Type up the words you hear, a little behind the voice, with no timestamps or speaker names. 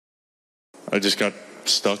I just got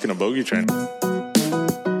stuck in a bogey train.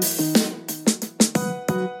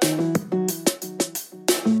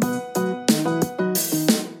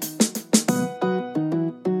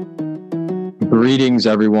 Greetings,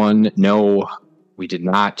 everyone. No, we did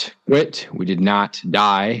not quit. We did not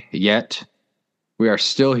die yet. We are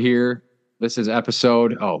still here. This is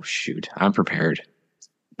episode, I'm prepared.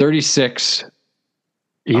 36.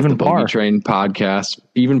 Even par. Bogey Train podcast.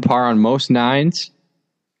 Even par on most nines.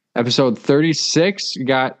 Episode 36. You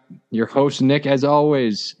got your host, Nick, as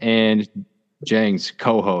always, and Jengs,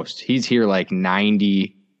 co-host. He's here like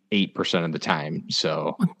 98% of the time.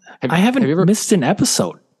 So I haven't missed an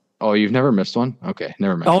episode. Oh, you've never missed one? Okay,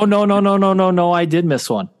 never mind. Oh, no. I did miss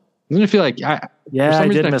one. Doesn't it feel like I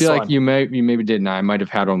feel like you maybe did, and I might have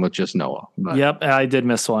had one with just Noah. But. Yep, I did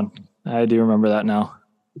miss one. I do remember that now.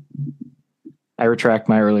 I retract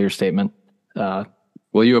my earlier statement.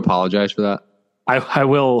 Will you apologize for that? I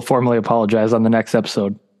will formally apologize on the next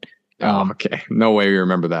episode. Okay. No way we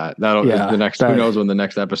remember that. That'll the next. Who knows when the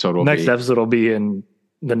next episode will be? Next episode will be in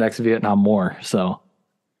the next Vietnam War. So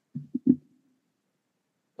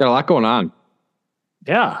got a lot going on.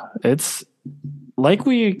 Yeah, it's like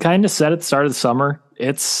we kind of said at the start of the summer.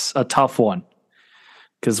 It's a tough one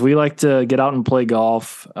because we like to get out and play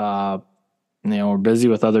golf. We're busy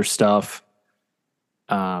with other stuff.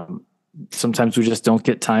 Sometimes we just don't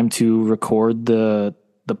get time to record the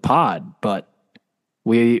pod, but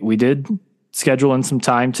we did schedule in some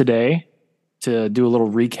time today to do a little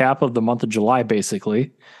recap of the month of July,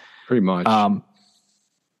 basically. Pretty much.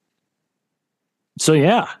 So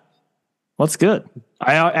yeah, what's good?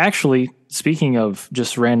 I actually, speaking of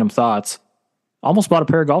just random thoughts, almost bought a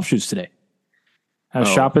pair of golf shoes today. I was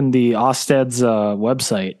shopping the Osted's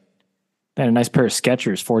website. They had a nice pair of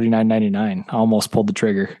Skechers, $49.99. I almost pulled the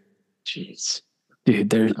trigger. Jeez, dude,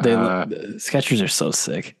 the Skechers are so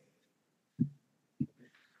sick.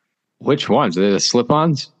 Which ones? Are they the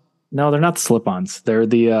slip-ons? No, they're not the slip-ons. They're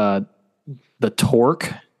the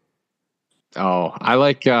Torque. Oh, I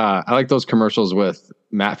like those commercials with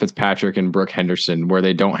Matt Fitzpatrick and Brooke Henderson where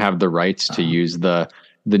they don't have the rights to use the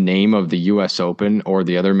name of the U.S. Open or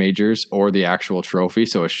the other majors or the actual trophy.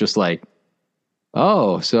 So it's just like,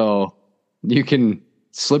 so you can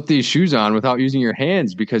slip these shoes on without using your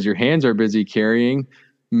hands because your hands are busy carrying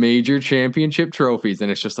major championship trophies.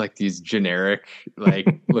 And it's just like these generic,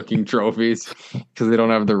 looking trophies because they don't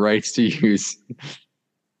have the rights to use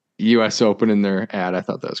U.S. Open in their ad. I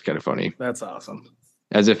thought that was kind of funny. That's awesome.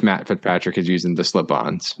 As if Matt Fitzpatrick is using the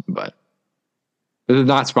slip-ons, but this is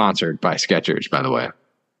not sponsored by Skechers, by the way.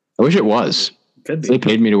 I wish it was. Could be. If they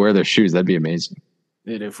paid me to wear their shoes, that'd be amazing.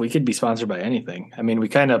 Dude, if we could be sponsored by anything, I mean, we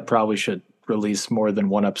kind of probably should release more than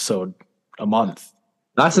one episode a month.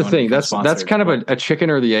 That's the thing. That's kind of a chicken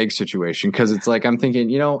or the egg situation because it's like I'm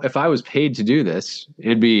thinking, if I was paid to do this,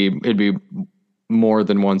 it'd be more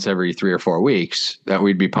than once every 3 or 4 weeks that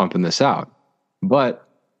we'd be pumping this out. But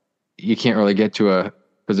you can't really get to a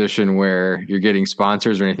position where you're getting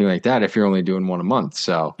sponsors or anything like that if you're only doing one a month.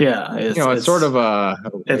 So yeah, it's sort of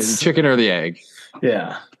it's chicken or the egg.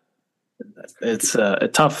 Yeah, it's a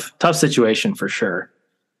tough situation for sure.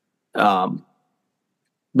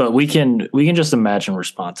 But we can just imagine we're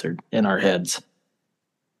sponsored in our heads.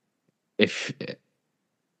 If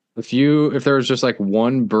there was just like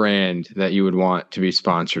one brand that you would want to be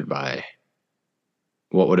sponsored by,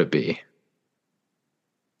 what would it be?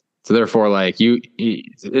 So therefore,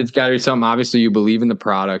 it's got to be something. Obviously, you believe in the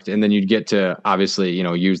product, and then you'd get to obviously,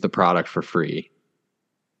 use the product for free.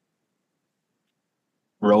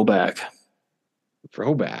 Rowback.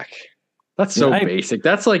 That's so basic.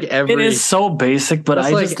 That's like it is so basic, but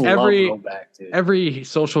I just love Rowback, dude. Every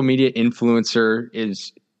social media influencer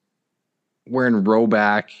is wearing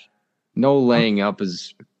Rowback. No laying up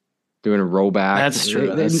is doing a Rowback. That's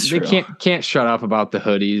true. They can't shut up about the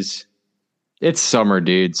hoodies. It's summer,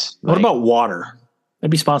 dudes. What about water?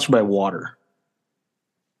 I'd be sponsored by water.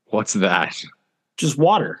 What's that? Just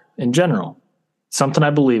water in general. Something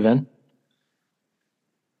I believe in.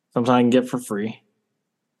 Something I can get for free.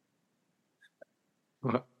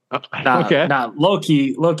 Okay. Not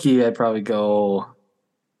low-key, I'd probably go...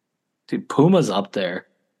 Dude, Puma's up there.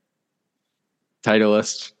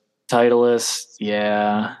 Titleist,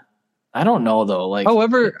 yeah. I don't know, though.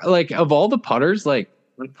 However, of all the putters,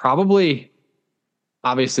 probably...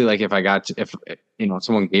 Obviously, if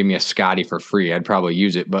someone gave me a Scotty for free, I'd probably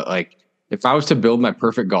use it. But if I was to build my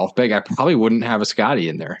perfect golf bag, I probably wouldn't have a Scotty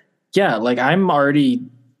in there. Yeah, I'm already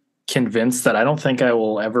convinced that I don't think I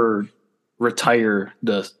will ever retire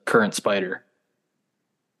the current Spider.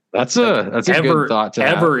 That's a good thought to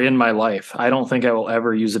ever have. In my life. I don't think I will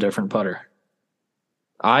ever use a different putter.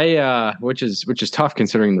 Which is tough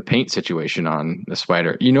considering the paint situation on the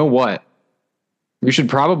Spider. You know what? We should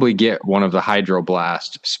probably get one of the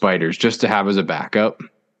Hydroblast Spiders just to have as a backup,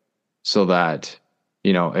 so that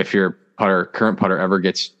if your current putter ever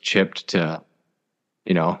gets chipped to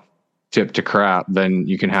crap, then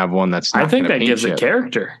you can have one that's not. I think that gives it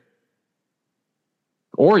character.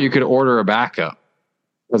 Or you could order a backup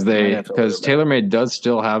because TaylorMade does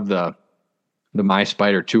still have the My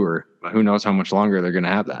Spider Tour. But who knows how much longer they're going to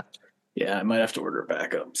have that? Yeah, I might have to order a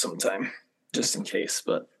backup sometime just in case.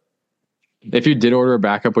 But if you did order a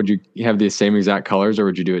backup, would you have the same exact colors or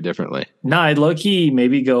would you do it differently? No, I'd low-key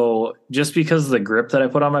maybe go, just because of the grip that I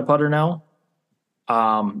put on my putter now,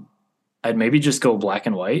 I'd maybe just go black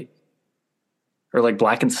and white or like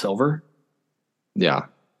black and silver. Yeah.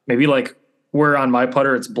 Maybe like where on my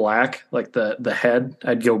putter it's black, like the head,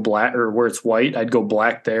 I'd go black, or where it's white, I'd go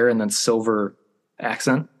black there and then silver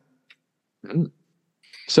accent.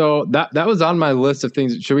 So that was on my list of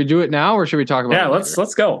things. Should we do it now or should we talk about it? Yeah,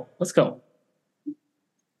 let's go. Let's go.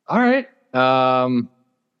 All right. Or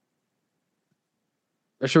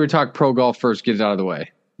should we talk pro golf first? Get it out of the way.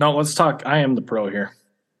 No, let's talk. I am the pro here.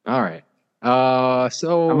 All right.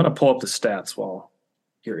 So I'm going to pull up the stats while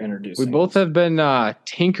you're introducing. We both have been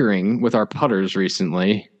tinkering with our putters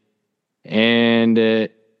recently. And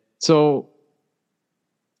so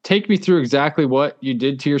take me through exactly what you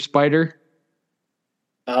did to your Spider.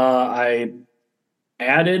 I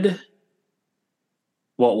added,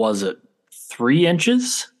 what was it? 3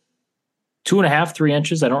 inches, 2.5, 3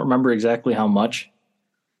 inches. I don't remember exactly how much.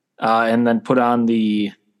 And then put on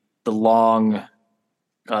the long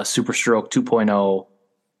Super Stroke 2.0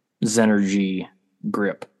 Zenergy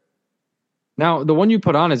grip. Now, the one you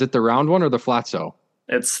put on, is it the round one or the Flatso?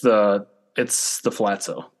 It's the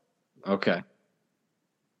Flatso. Okay.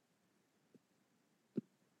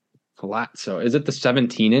 Flatso. Is it the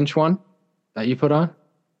 17-inch one that you put on?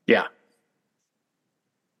 Yeah.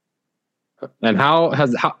 And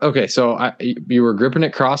okay, so you were gripping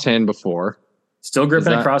it crosshand before. Still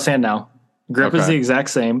gripping it crosshand now. Grip is the exact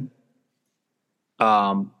same.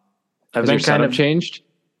 I've been kind of changed.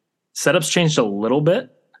 Setup's changed a little bit,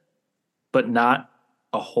 but not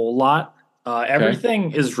a whole lot.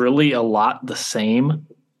 Everything is really a lot the same,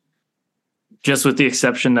 just with the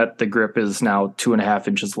exception that the grip is now 2.5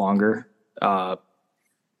 inches longer. Kind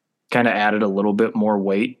of added a little bit more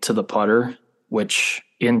weight to the putter, which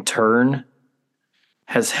in turn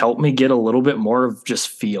has helped me get a little bit more of just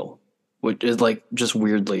feel, which is like just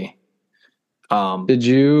weirdly. Did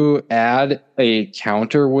you add a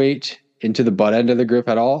counterweight into the butt end of the grip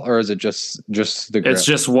at all, or is it just the grip? It's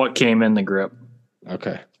just what came in the grip.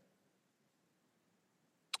 Okay.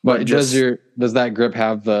 But does that grip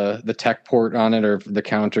have the tech port on it, or the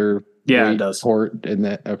counter? Yeah, it does. Port in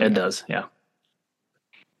that. Okay. It does. Yeah.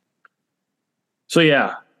 So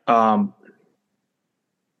yeah.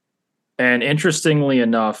 And interestingly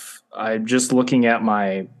enough, I'm just looking at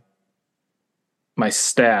my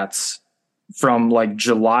stats from like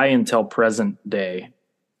July until present day.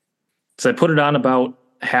 So I put it on about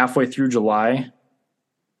halfway through July.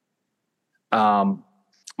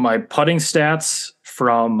 My putting stats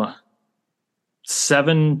from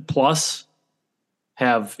 7+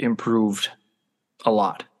 have improved a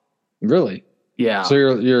lot. Really? Yeah. So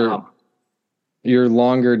your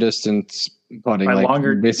longer distance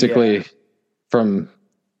putting, basically from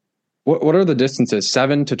what are the distances?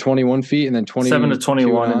 7 to 21 feet, and then 7 to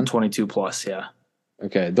 21 and 22 plus. Yeah.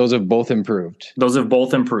 Okay, those have both improved.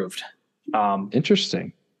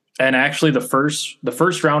 Interesting. And actually, the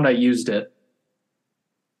first round I used it,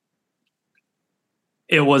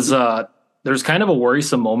 it was there's kind of a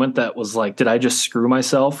worrisome moment that was like, did I just screw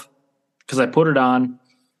myself? Because I put it on,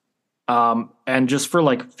 and just for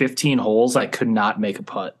like 15 holes, I could not make a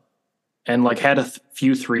putt, and like had a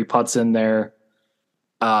few 3 putts in there.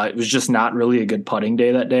 It was just not really a good putting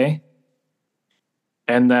day that day.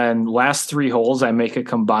 And then last 3 holes, I make a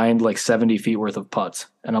combined like 70 feet worth of putts,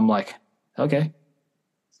 and I'm like, okay,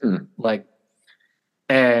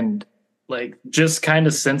 and just kind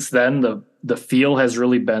of since then, the feel has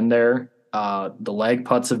really been there. The lag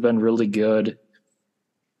putts have been really good.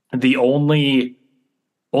 The only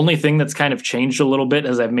thing that's kind of changed a little bit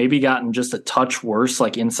is I've maybe gotten just a touch worse,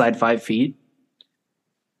 like inside 5 feet.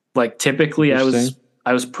 Like typically I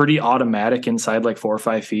was pretty automatic inside like 4 or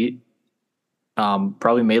 5 feet.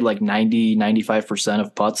 Probably made like 90-95%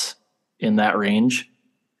 of putts in that range.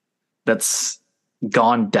 That's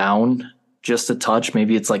gone down just a touch.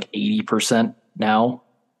 Maybe it's like 80% now.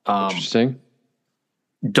 Interesting.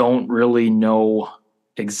 Don't really know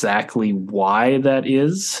exactly why that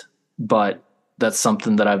is, but that's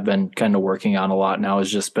something that I've been kind of working on a lot now,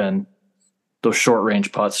 has just been those short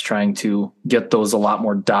range putts, trying to get those a lot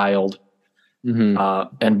more dialed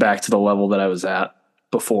and back to the level that I was at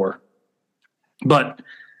before. But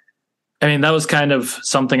I mean, that was kind of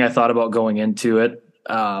something I thought about going into it.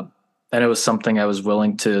 And it was something I was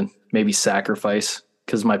willing to maybe sacrifice,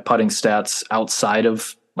 because my putting stats outside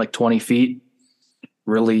of like 20 feet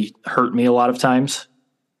really hurt me a lot of times.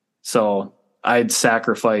 So I'd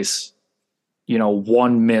sacrifice,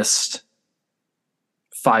 one missed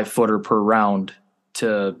 5-footer per round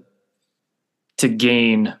to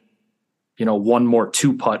gain, one more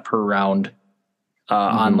 2-putt per round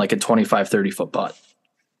on like a 25, 30-foot putt.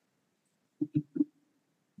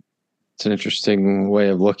 It's an interesting way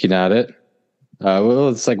of looking at it. Well,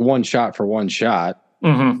 it's like one shot for one shot.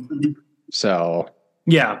 Mm-hmm. So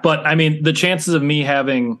yeah, but I mean, the chances of me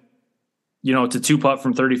having, to 2-putt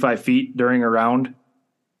from 35 feet during a round,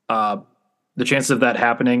 the chances of that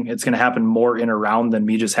happening, it's going to happen more in a round than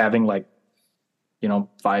me just having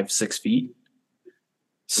 5-6 feet.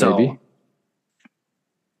 So, maybe.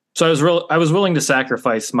 So I was willing to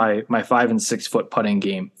sacrifice my 5 and 6 foot putting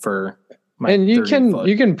game for my. And you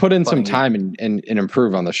can put in some time and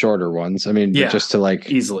improve on the shorter ones. I mean, just to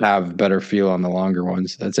easily have better feel on the longer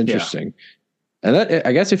ones. That's interesting. Yeah. And that,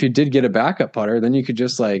 I guess if you did get a backup putter, then you could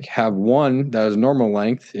just have one that was normal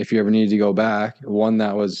length if you ever needed to go back, one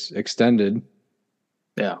that was extended.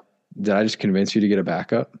 Yeah. Did I just convince you to get a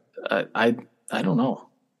backup? I don't know.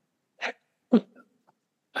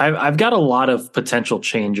 I've got a lot of potential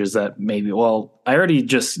changes that maybe, I already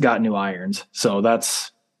just got new irons. So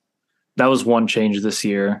that was one change this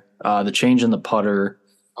year. The change in the putter.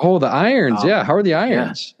 Oh, the irons. Yeah. How are the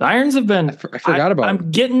irons? Yeah. The irons have been, I forgot about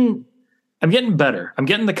them. I'm getting better. I'm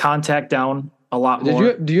getting the contact down a lot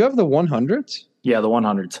more. Do you have the 100s? Yeah, the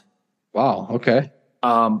 100s. Wow. Okay.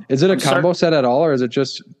 Is it a combo set at all, or is it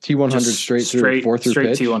just T100 straight through 4 through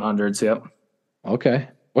pitch? Straight T100s. Yep. Okay.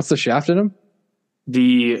 What's the shaft in them?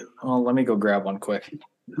 Let me go grab one quick.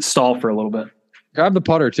 Stall for a little bit. Grab the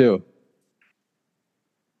putter too.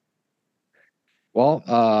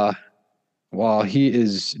 Well, while he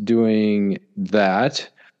is doing that,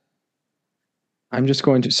 I'm just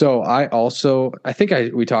going to. So I think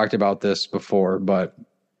we talked about this before, but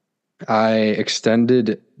I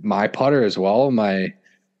extended my putter as well, my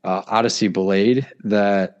Odyssey Blade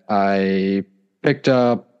that I picked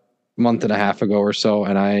up a month and a half ago or so,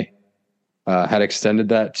 and I had extended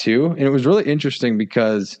that too. And it was really interesting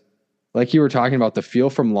because, like you were talking about, the feel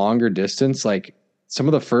from longer distance, like some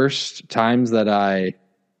of the first times that I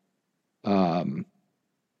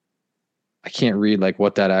can't read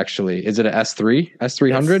what that actually is. It a S3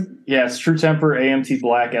 S300? Yeah, it's True Temper AMT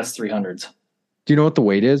Black S300s. Do you know what the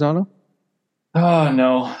weight is on them? Oh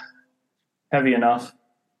no, heavy enough.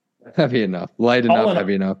 Heavy enough, light enough,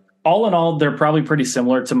 heavy enough. All in all, they're probably pretty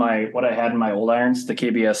similar to what I had in my old irons, the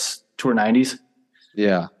KBS Tour 90s.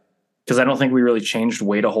 Yeah, because I don't think we really changed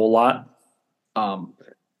weight a whole lot.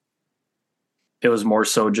 It was more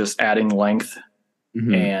so just adding length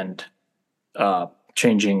and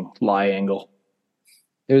changing lie angle.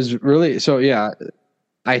 It was really so. Yeah,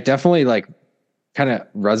 I definitely kind of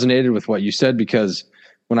resonated with what you said, because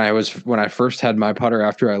when I first had my putter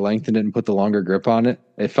after I lengthened it and put the longer grip on it,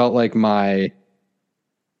 it felt like my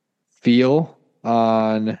feel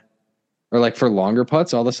on, or for longer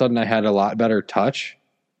putts, all of a sudden I had a lot better touch.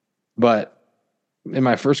 But in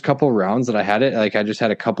my first couple rounds that I had it, I just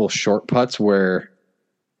had a couple short putts where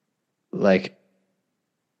I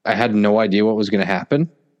had no idea what was going to happen.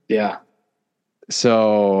 Yeah.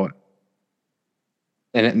 So,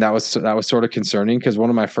 and that was sort of concerning, because one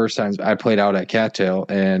of my first times I played out at Cattail,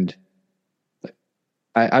 and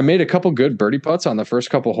I made a couple good birdie putts on the first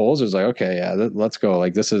couple holes. It was okay, yeah, let's go.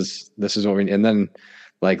 This is what we need. And then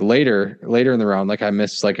later in the round, I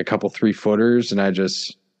missed a couple 3-footers, and I don't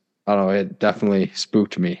know, it definitely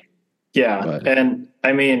spooked me. Yeah. And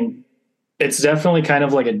I mean, it's definitely kind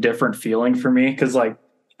of a different feeling for me, because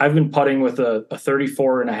I've been putting with a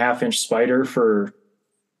 34.5-inch spider for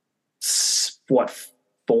 4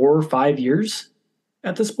 or 5 years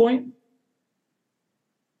at this point.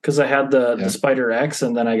 Because I had the Spider X,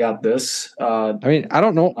 and then I got this. I mean, I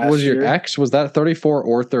don't know. Was your X, was that 34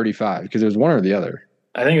 or 35? Because it was one or the other.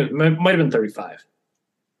 I think it might have been 35.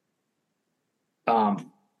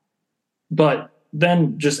 But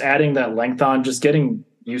then just adding that length on, just getting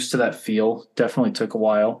used to that feel, definitely took a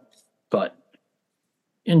while. But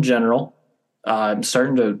in general, I'm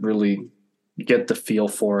starting to really get the feel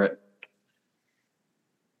for it.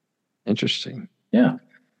 Interesting. Yeah.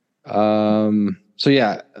 So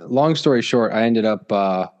yeah, long story short, I ended up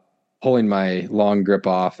pulling my long grip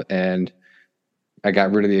off, and I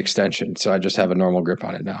got rid of the extension, so I just have a normal grip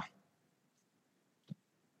on it now.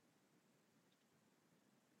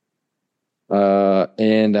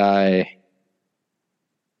 And I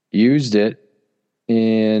used it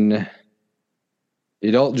in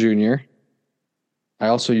adult junior. I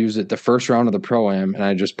also used it the first round of the Pro-Am, and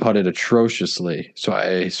I just putted atrociously. So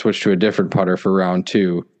I switched to a different putter for round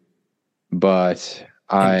 2. But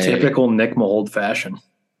in typical Nick Mold fashion.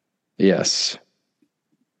 Yes.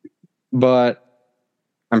 But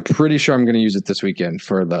I'm pretty sure I'm going to use it this weekend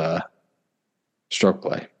for the stroke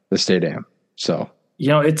play, the State Am. So,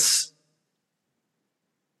 it's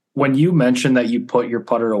when you mentioned that you put your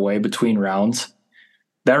putter away between rounds,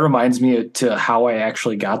 that reminds me to how I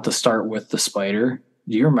actually got to start with the Spider.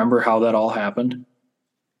 Do you remember how that all happened?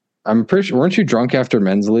 I'm pretty sure. Weren't you drunk after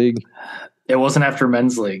men's league? It wasn't after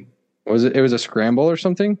men's league. Was it? It was a scramble or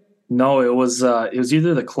something? No, it was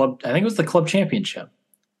either the club. I think it was the club championship.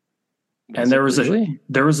 And there was a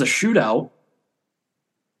shootout,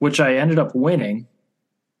 which I ended up winning.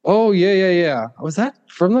 Oh yeah. Was that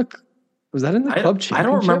in the club championship? I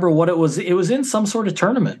don't remember what it was. It was in some sort of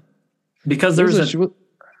tournament because there was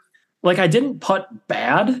I didn't putt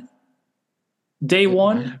bad day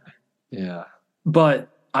one. Yeah. But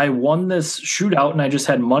I won this shootout and I just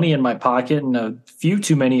had money in my pocket and a few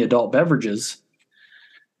too many adult beverages.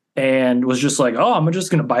 And was just like, oh, I'm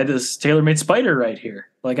just going to buy this TaylorMade Spider right here.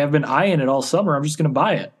 Like, I've been eyeing it all summer. I'm just going to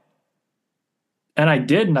buy it. And I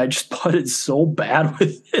did, and I just putted so bad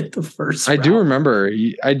with it the first round. I do remember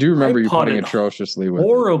you putting atrociously with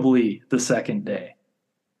horribly the second day.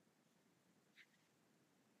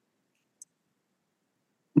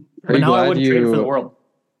 Are you glad trade it for the world.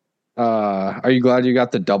 Are you glad you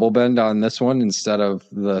got the double bend on this one instead of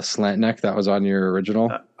the slant neck that was on your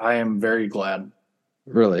original? I am very glad.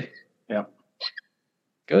 Really? Yeah.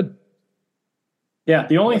 Good. Yeah.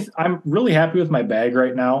 I'm really happy with my bag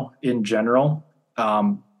right now in general.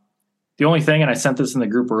 The only thing, and I sent this in the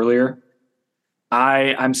group earlier,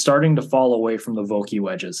 I'm starting to fall away from the Vokey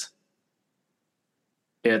wedges.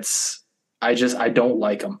 I don't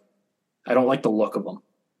like them. I don't like the look of them.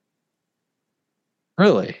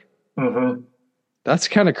 Really? Mm-hmm. That's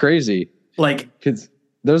kind of crazy. Because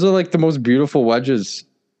those are like the most beautiful wedges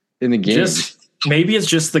in the game. Maybe it's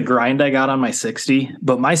just the grind I got on my 60,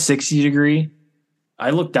 but my 60 degree, I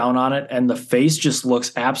look down on it and the face just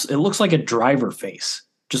looks it looks like a driver face.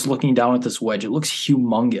 Just looking down at this wedge, it looks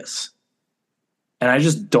humongous. And I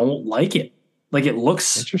just don't like it. Like, it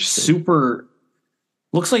looks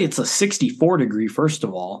looks like it's a 64 degree, first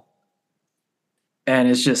of all. And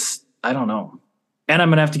it's just, I don't know. And I'm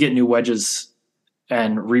going to have to get new wedges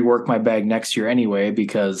and rework my bag next year anyway,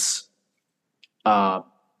 because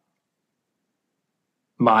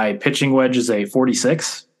my pitching wedge is a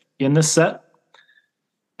 46 in this set.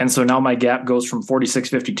 And so now my gap goes from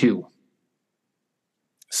 46.52.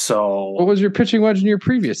 So what was your pitching wedge in your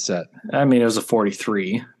previous set? I mean, it was a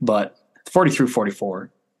 43, but 43,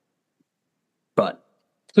 44. But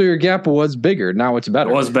so your gap was bigger. Now it's better.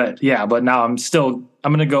 It was better. Yeah. But now I'm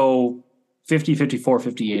going to go 50, 54,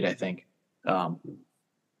 58, I think.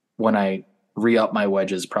 When I re-up my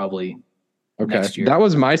wedges probably next year. That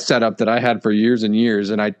was my setup that I had for years and years,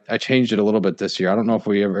 and I changed it a little bit this year. I don't know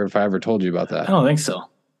if I ever told you about that. I don't think so.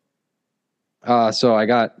 So I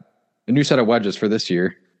got a new set of wedges for this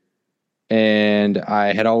year, and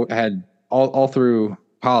I had all through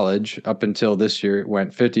college up until this year, it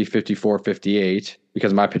went 50, 54, 58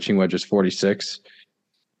 because my pitching wedge is 46.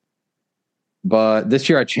 But this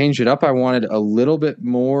year I changed it up. I wanted a little bit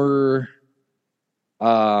more,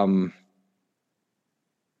 I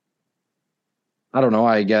don't know,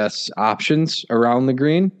 I guess options around the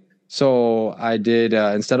green. So I did,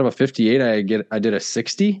 instead of a 58, I did a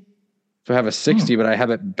 60. So I have a 60, but I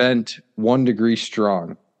have it bent 1 degree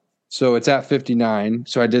strong. So it's at 59.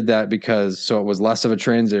 So I did that because it was less of a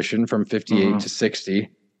transition from 58 to 60.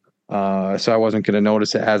 So I wasn't going to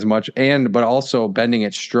notice it as much. But also bending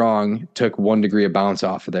it strong took 1 degree of bounce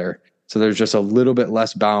off of there. So there's just a little bit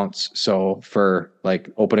less bounce. So for like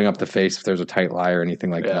opening up the face, if there's a tight lie or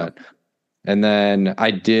anything like that. And then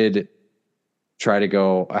I did try to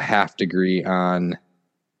go a half degree on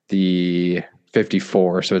the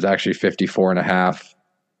 54. So it's actually 54 and a half,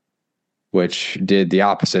 which did the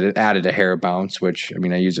opposite. It added a hair of bounce, which, I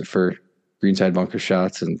mean, I use it for greenside bunker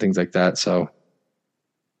shots and things like that. So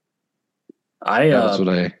that's what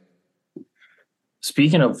I.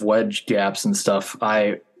 Speaking of wedge gaps and stuff,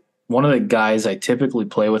 one of the guys I typically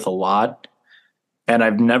play with a lot, and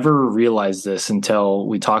I've never realized this until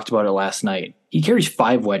we talked about it last night. He carries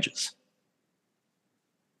 5 wedges,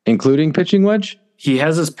 including pitching wedge. he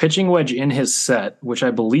has his pitching wedge in his set, which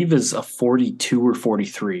I believe is a 42 or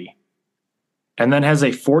 43, and then has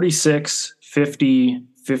a 46, 50,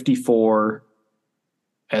 54,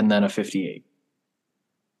 and then a 58.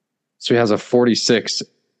 So he has a 46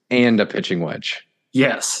 and a pitching wedge.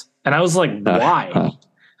 Yes. And I was like, why?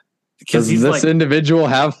 Does this individual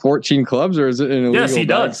have 14 clubs, or is it an illegal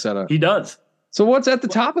bag setup? He does. So what's at the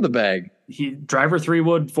top of the bag? Driver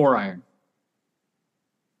 3-wood, 4-iron.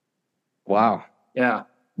 Wow. Yeah.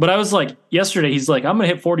 But I was like, yesterday, he's like, I'm going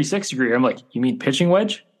to hit 46 degree. I'm like, you mean pitching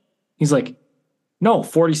wedge? He's like, no,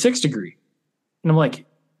 46 degree. And I'm like,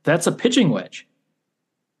 that's a pitching wedge.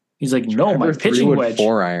 He's like, no, my pitching wedge.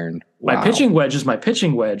 4-iron. Wow. My pitching wedge is my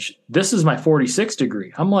pitching wedge. This is my 46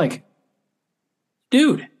 degree. I'm like,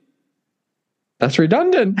 dude. That's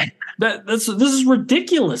redundant. This is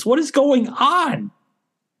ridiculous. What is going on?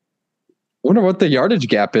 I wonder what the yardage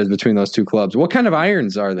gap is between those two clubs. What kind of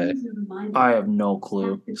irons are they? I have no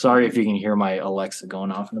clue. Sorry if you can hear my Alexa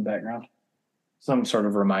going off in the background. Some sort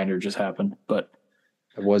of reminder just happened, but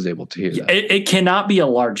I was able to hear that. It cannot be a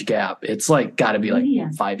large gap. It's like got to be like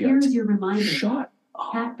 5 yards. Here's your reminder. Shut up.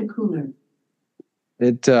 Pack the cooler.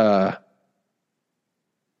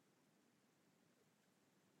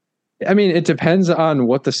 I mean, it depends on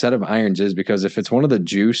what the set of irons is, because if it's one of the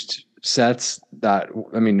juiced sets,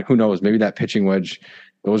 who knows? Maybe that pitching wedge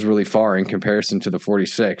goes really far in comparison to the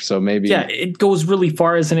 46. So maybe. Yeah, it goes really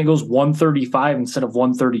far as in it goes 135 instead of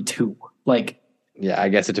 132. Yeah, I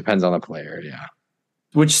guess it depends on the player. Yeah.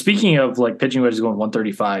 Which, speaking of pitching wedges going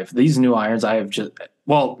 135, these new irons I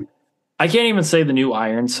can't even say the new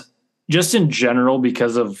irons, just in general,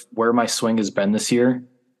 because of where my swing has been this year.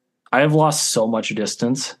 I have lost so much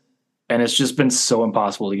distance. And it's just been so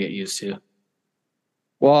impossible to get used to.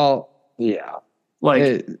 Well, yeah.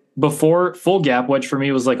 Before, full gap wedge for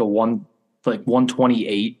me was like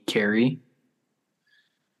 128 carry.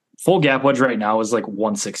 Full gap wedge right now is like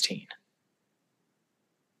 116.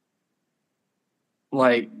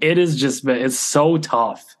 It is just been, it's so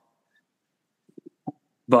tough.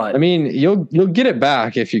 But I mean, you'll get it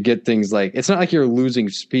back if you get things it's not like you're losing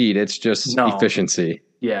speed. It's just efficiency.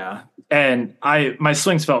 Yeah. And my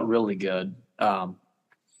swings felt really good.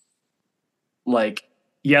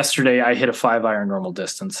 Yesterday I hit a 5-iron normal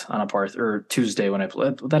distance on a or Tuesday when I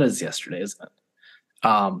played. That is yesterday, isn't it?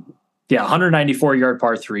 194 yard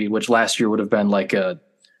par 3, which last year would have been like a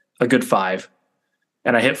good 5.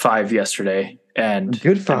 And I hit 5 yesterday. And a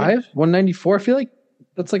good 5? 194? I feel like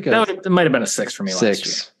that's it might have been a 6 for me last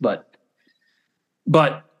year.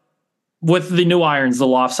 But with the new irons, the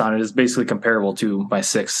lofts on it is basically comparable to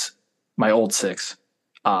my old 6.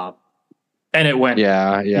 And it went.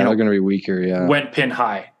 Yeah, they're going to be weaker. Yeah, went pin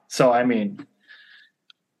high. So I mean,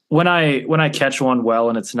 when I catch one well,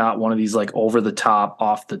 and it's not one of these over the top,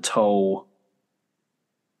 off the toe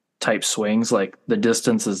type swings, the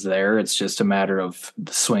distance is there. It's just a matter of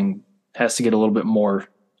the swing has to get a little bit more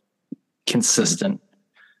consistent.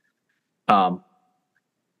 But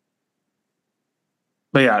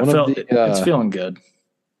yeah, it's feeling good.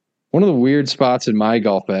 One of the weird spots in my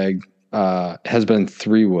golf bag has been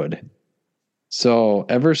 3-wood. So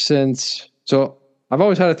I've always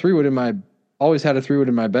had a 3-wood in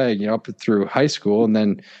my bag, up through high school, and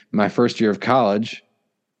then my first year of college,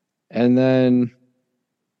 and then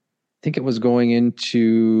I think it was going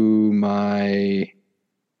into my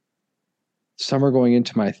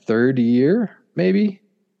third year, maybe.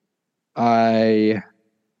 I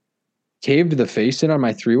caved the face in on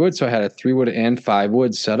my 3-wood. So I had a 3-wood and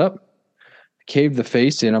 5-wood setup. Caved the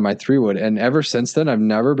face in on my 3-wood. And ever since then, I've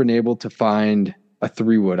never been able to find a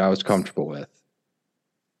 3-wood I was comfortable with.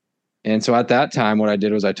 And so at that time, what I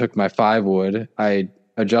did was I took my 5-wood, I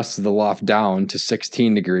adjusted the loft down to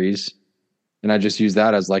 16 degrees, and I just used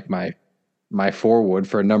that as my 4-wood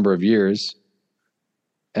for a number of years.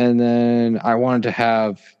 And then I wanted to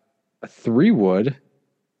have a 3-wood.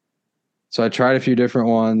 So I tried a few different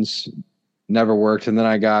ones, never worked. And then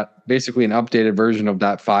I got basically an updated version of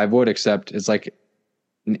that 5-wood, except it's an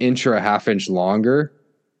inch or a half inch longer,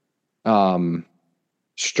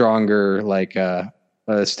 stronger,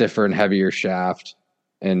 a stiffer and heavier shaft.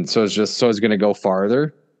 And so it's going to go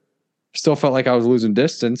farther. Still felt like I was losing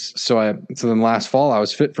distance. So then last fall I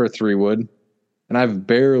was fit for a 3-wood, and I've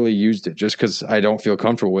barely used it just because I don't feel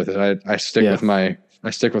comfortable with it. I stick with my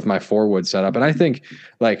 4-wood setup. And I think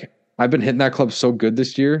I've been hitting that club so good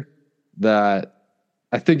this year that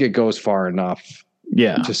I think it goes far enough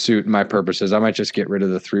to suit my purposes. I might just get rid of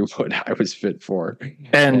the 3-wood I was fit for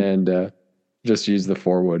and just use the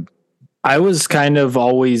 4-wood. I was kind of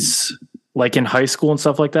always in high school and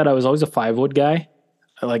stuff like that. I was always a 5-wood guy.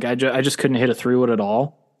 I just couldn't hit a 3-wood at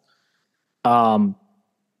all. And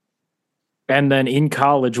then in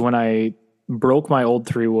college, when I broke my old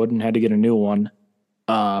 3-wood and had to get a new one,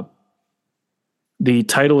 the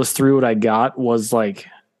Titleist 3-wood I got was like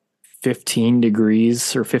 15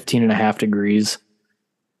 degrees or 15 and a half degrees.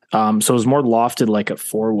 So it was more lofted like a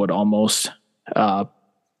 4-wood almost.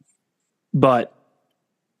 But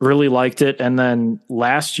really liked it. And then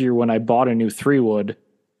last year when I bought a new 3-wood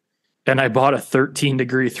and I bought a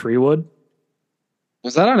 13-degree 3-wood.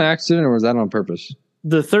 Was that on accident or was that on purpose?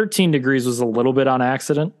 The 13 degrees was a little bit on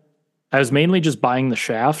accident. I was mainly just buying the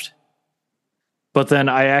shaft. But then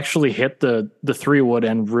I actually hit the 3-wood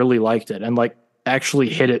and really liked it and like actually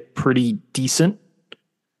hit it pretty decent.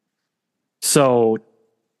 So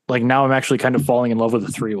like now I'm actually kind of falling in love with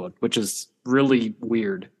the 3-wood, which is really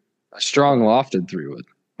weird. A strong lofted 3-wood.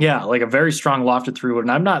 Yeah, like a very strong lofted 3-wood.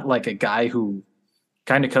 And I'm not like a guy who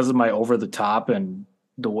kind of because of my over the top and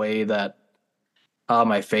the way that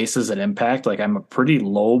my face is at impact, like I'm a pretty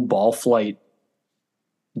low ball flight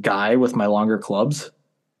guy with my longer clubs.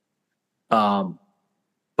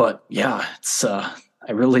 But yeah, it's I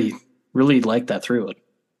really like that 3-wood.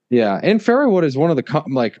 Yeah, and fairway wood is one of the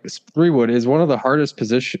 3-wood is one of the hardest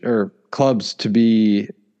position or clubs to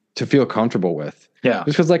feel comfortable with. Yeah,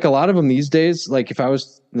 because like a lot of them these days, like if I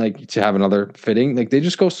was like to have another fitting, like they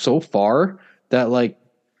just go so far that like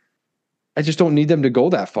I just don't need them to go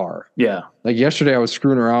that far. Yeah, like yesterday I was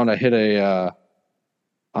screwing around. I hit a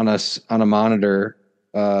on a monitor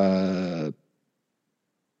the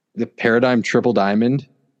Paradigm Triple Diamond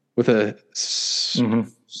with a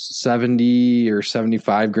 70 or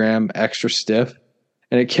 75 gram extra stiff,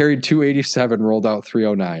 and it carried 287, rolled out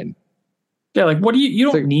 309. Yeah, like what do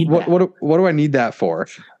you don't need that. What do I need that for?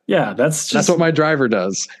 Yeah, that's what my driver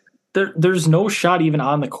does. There's no shot even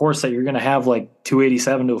on the course that you're going to have like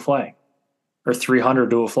 287 to a flag or 300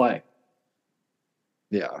 to a flag.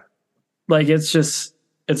 Yeah, like it's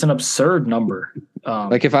an absurd number.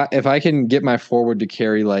 Like if I can get my forward to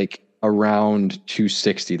carry like around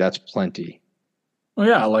 260, that's plenty. Well,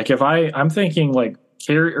 yeah, like if I'm thinking like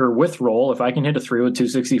carry or with roll, if I can hit a 3 with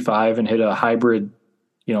 265 and hit a hybrid,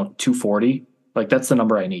 240, like that's the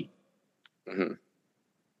number I need. Mm-hmm.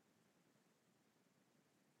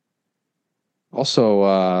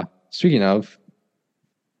 Also, speaking of,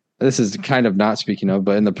 this is kind of not speaking of,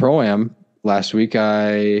 but in the Pro-Am last week,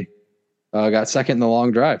 I got second in the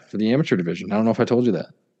long drive for the amateur division. I don't know if I told you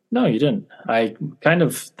that. No, you didn't. I kind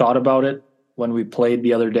of thought about it when we played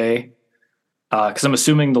the other day. Because I'm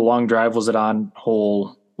assuming the long drive, was it on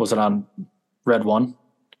red 1?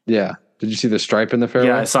 Yeah. Did you see the stripe in the fairway?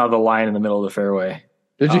 Yeah, I saw the line in the middle of the fairway.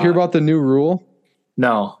 Did you hear about the new rule?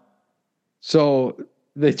 No. So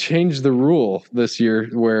they changed the rule this year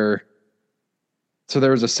so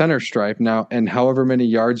there was a center stripe now, and however many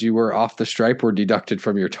yards you were off the stripe were deducted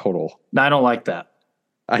from your total. No, I don't like that.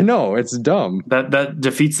 I know, it's dumb. That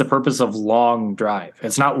defeats the purpose of long drive.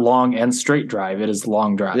 It's not long and straight drive. It is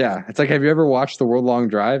long drive. Yeah. It's like, have you ever watched the World Long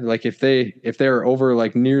Drive? Like if they're over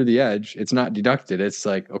like near the edge, it's not deducted. It's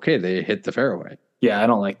like, okay, they hit the fairway. Yeah, I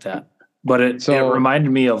don't like that. But it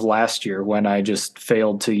reminded me of last year when I just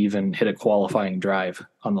failed to even hit a qualifying drive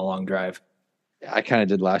on the long drive. I kind of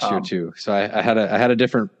did last year too. So I had a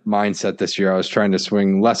different mindset this year. I was trying to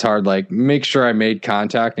swing less hard, like make sure I made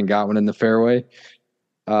contact and got one in the fairway.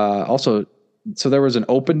 Also, so there was an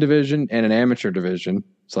open division and an amateur division.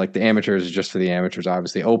 So like the amateurs is just for the amateurs,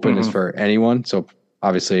 obviously. Open is for anyone. So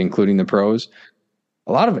obviously including the pros.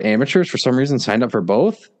 A lot of amateurs for some reason signed up for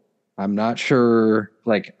both. I'm not sure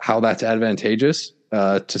like how that's advantageous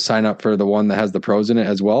to sign up for the one that has the pros in it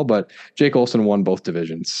as well. But Jake Olson won both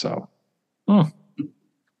divisions. So,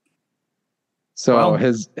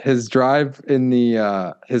 his drive in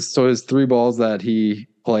the his 3 balls that he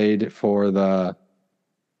played for the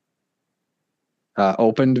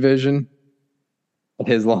open division,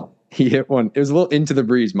 he hit one. It was a little into the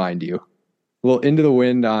breeze, mind you, a little into the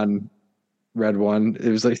wind on red 1. It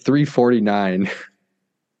was like 349.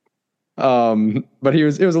 But it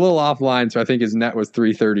was a little offline, so I think his net was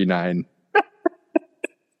 339.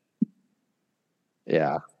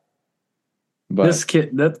 Yeah. But this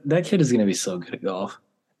kid, that kid is going to be so good at golf.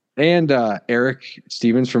 And Eric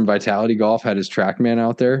Stevens from Vitality Golf had his TrackMan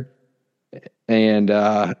out there, and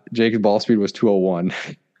Jake's ball speed was 201.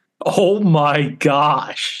 Oh my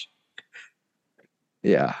gosh!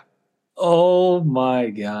 Yeah. Oh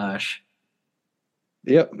my gosh.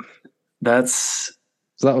 Yep. So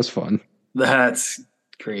that was fun. That's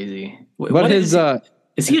crazy. But his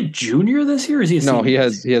is he a junior this year? Or is he a senior? No, he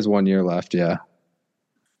has 1 year left. Yeah.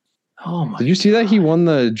 Oh my! Did you see that he won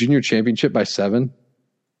the junior championship by 7?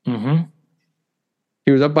 Mm-hmm.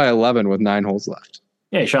 He was up by 11 with 9 holes left.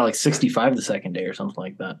 Yeah, he shot like 65 the second day or something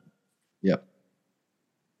like that. Yep.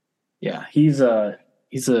 Yeah, he's a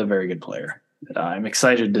very good player. I'm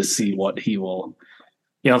excited to see what he will.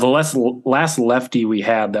 The last lefty we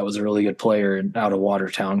had that was a really good player out of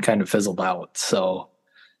Watertown kind of fizzled out. So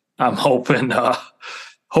I'm hoping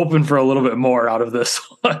for a little bit more out of this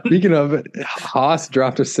one. Speaking of it, Haas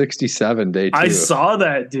dropped a 67 day 2. I saw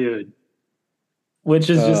that, dude.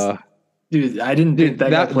 Which is just, dude. I didn't think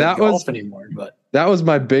that guy played golf anymore. But that was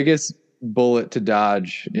my biggest bullet to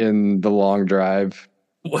dodge in the long drive.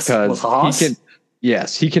 Was Haas?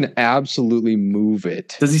 He can absolutely move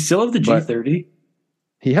it. Does he still have the G30?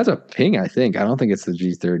 He has a Ping, I think. I don't think it's the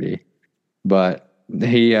G30, but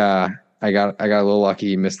I got a little lucky.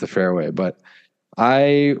 He missed the fairway, but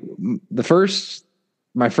my first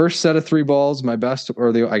set of 3 balls, my best,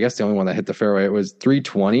 I guess the only one that hit the fairway, it was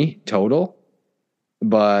 320 total,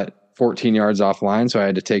 but 14 yards offline. So I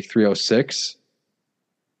had to take 306.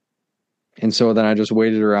 And so then I just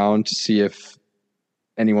waited around to see if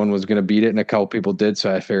anyone was going to beat it. And a couple people did.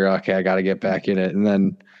 So I figured, okay, I got to get back in it. And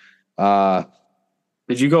then,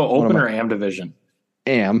 did you go open or AM division?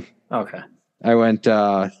 AM. Okay. I went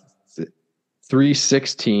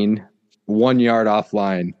 316, 1 yard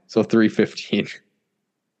offline, so 315,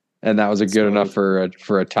 and that was good enough for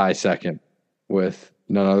a tie second with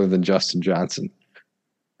none other than Justin Johnson.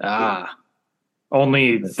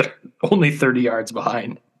 Only 30 yards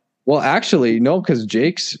behind. Well, actually, no, because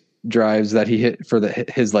Jake's drives that he hit for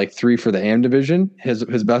his like 3 for the AM division, his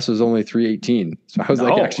best was only 318, so I was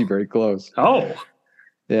actually very close. Oh.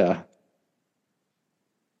 Yeah.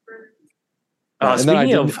 And then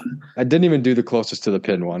I didn't even do the closest to the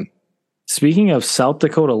pin one. Speaking of South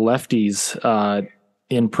Dakota lefties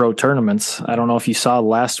in pro tournaments, I don't know if you saw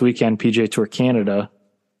last weekend PGA Tour Canada.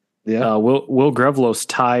 Yeah. Will Grevlos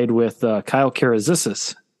tied with Kyle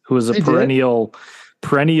Karazisis, who is a perennial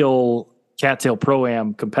Cattail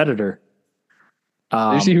Pro-Am competitor.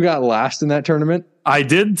 Did you see who got last in that tournament? I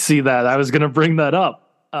did see that. I was going to bring that up.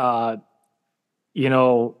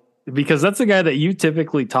 Because that's a guy that you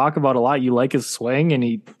typically talk about a lot. You like his swing, and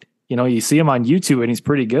you see him on YouTube, and he's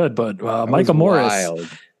pretty good. But Michael Morris,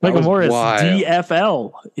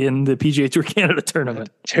 DFL in the PGA Tour Canada tournament.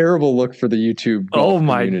 Terrible look for the YouTube golf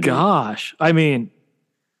community. Gosh. I mean,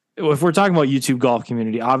 if we're talking about YouTube golf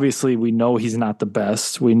community, obviously we know he's not the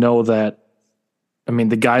best. We know that. I mean,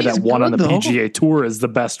 the guy that won on the PGA Tour is the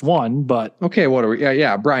best one. But okay, what are we?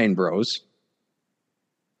 Yeah, Brian Bros.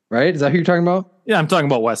 Right? Is that who you're talking about? Yeah, I'm talking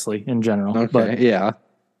about Wesley in general. Okay, yeah.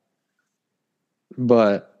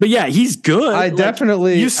 But yeah, he's good.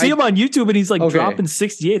 You see him on YouTube and he's dropping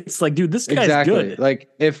 68. It's like, dude, this guy's good. Like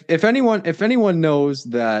if anyone knows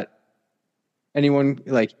that anyone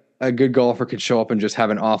like a good golfer could show up and just have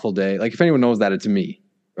an awful day, like if anyone knows that, it's me,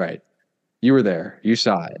 right? You were there, you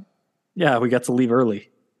saw it. Yeah, we got to leave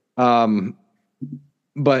early. But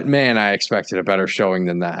man, I expected a better showing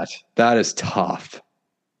than that. That is tough.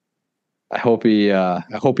 I hope he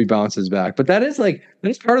bounces back. But that is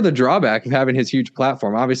part of the drawback of having his huge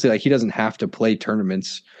platform. Obviously, he doesn't have to play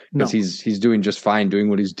tournaments because he's doing just fine doing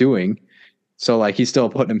what he's doing. So he's still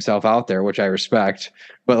putting himself out there, which I respect.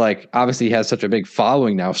 But obviously he has such a big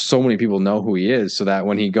following now. So many people know who he is, so that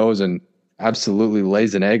when he goes and absolutely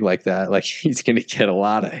lays an egg like that, he's going to get a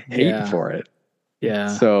lot of hate for it. Yeah.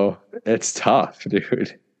 So it's tough,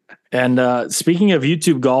 dude. And speaking of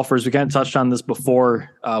YouTube golfers, we kind of touched on this before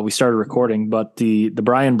we started recording, but the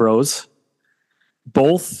Bryan Bros,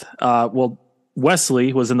 both,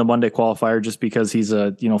 Wesley was in the Monday qualifier just because he's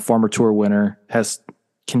a former tour winner, has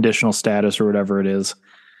conditional status or whatever it is.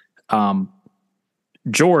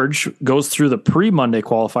 George goes through the pre-Monday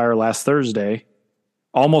qualifier last Thursday,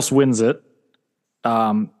 almost wins it,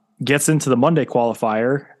 gets into the Monday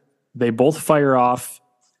qualifier. They both fire off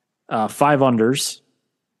 5 unders,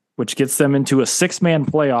 which gets them into a 6-man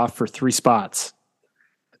playoff for 3 spots,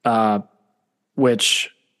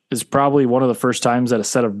 which is probably one of the first times that a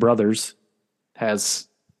set of brothers has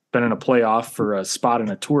been in a playoff for a spot in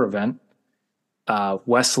a tour event.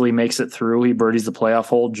 Wesley makes it through. He birdies the playoff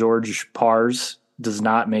hole. George pars, does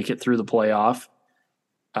not make it through the playoff.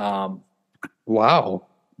 Wow.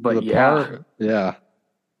 But yeah.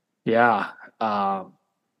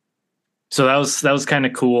 So that was kind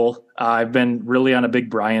of cool. I've been really on a big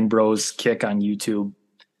Bryan Bros kick on YouTube.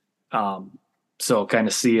 So kind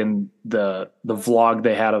of seeing the vlog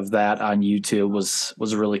they had of that on YouTube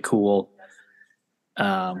was really cool.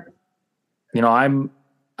 I'm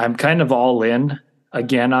kind of all in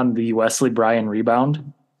again on the Wesley Bryan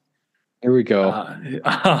rebound. Here we go.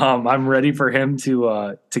 I'm ready for him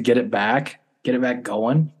to get it back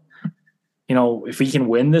going. If he can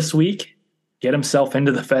win this week, get himself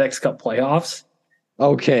into the FedEx Cup playoffs.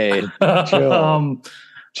 Okay.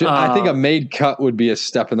 Chill. I think a made cut would be a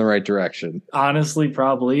step in the right direction. Honestly,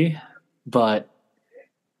 probably. But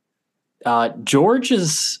George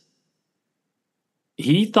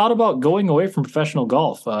he thought about going away from professional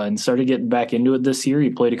golf and started getting back into it this year. He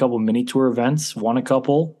played a couple mini tour events, won a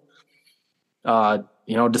couple.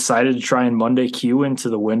 Decided to try and Monday Q into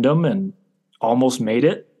the Wyndham and almost made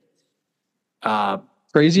it.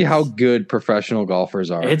 Crazy how good professional golfers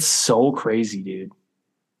are. It's so crazy, dude.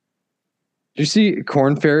 Did you see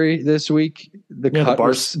Corn Ferry this week? The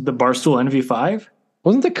Barstool NV5?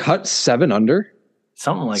 Wasn't the cut 7 under?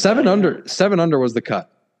 Something like seven that. under. Yeah. 7 under was the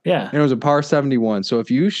cut. Yeah. And it was a par 71. So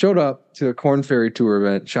if you showed up to a Corn Ferry Tour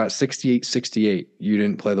event, shot 68-68, you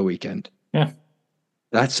didn't play the weekend. Yeah.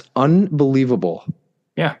 That's unbelievable.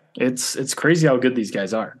 Yeah. It's crazy how good these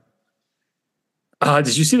guys are.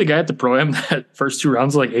 Did you see the guy at the Pro-Am that first 2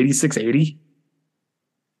 rounds like 86-80?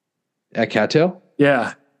 At Cattail?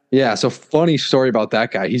 Yeah. Yeah, so funny story about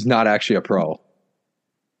that guy. He's not actually a pro.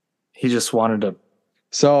 He just wanted to.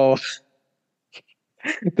 So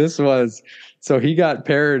he got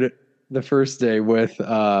paired the first day with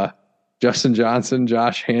Justin Johnson,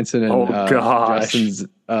 Josh Hansen, and Justin's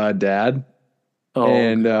dad.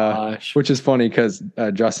 Which is funny because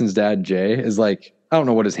Justin's dad, Jay, is like, I don't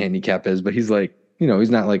know what his handicap is, but he's like, he's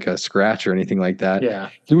not like a scratch or anything like that. Yeah.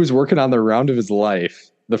 He was working on the round of his life.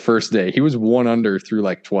 The first day, he was 1 under through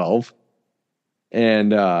like 12,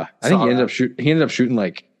 and I think he ended up shooting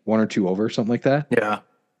like 1 or 2 over, something like that. Yeah.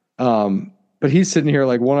 But he's sitting here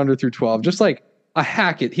like 1 under through 12, just like a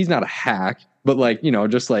hack. He's not a hack, but like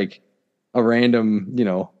just like a random.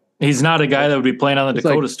 He's not a guy that would be playing on the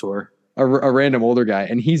Dakotas tour. A random older guy,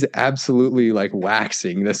 and he's absolutely like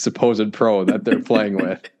waxing this supposed pro that they're playing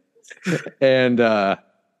with, and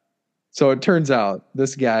so it turns out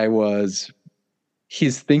this guy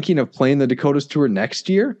he's thinking of playing the Dakotas Tour next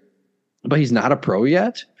year, but he's not a pro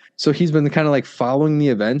yet. So he's been kind of like following the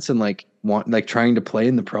events and like trying to play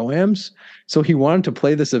in the Pro-Ams. So he wanted to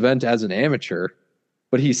play this event as an amateur,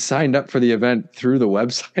 but he signed up for the event through the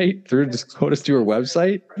website, through the Dakotas Tour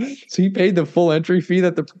website. So he paid the full entry fee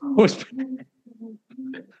that the pro was paying.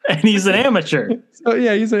 And he's an amateur. So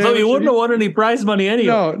yeah, he's an amateur. So he wouldn't have won any prize money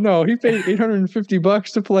anyway. No, he paid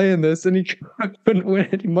 $850 to play in this, and he couldn't win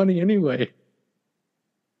any money anyway.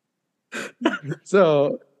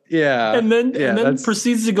 So yeah, and then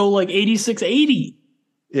proceeds to go like 86-80.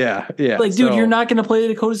 Yeah. Like, dude, you're not going to play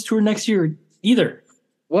the Dakotas Tour next year either.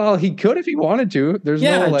 Well, he could if he wanted to. There's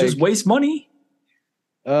just waste money.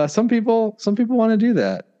 Some people want to do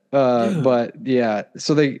that. But yeah,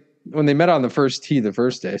 so when they met on the first tee the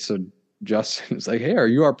first day, so Justin was like, "Hey, are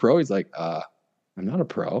you our pro?" He's like, "I'm not a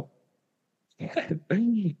pro."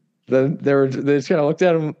 Then they just kind of looked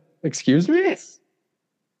at him. Excuse me.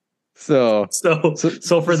 So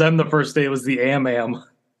for them, the first day was the am.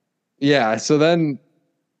 Yeah.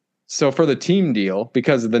 So for the team deal,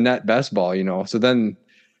 because of the net best ball, so then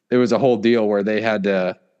there was a whole deal where they had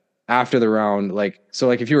to, after the round,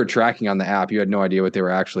 if you were tracking on the app, you had no idea what they were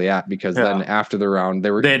actually at, because then after the round, they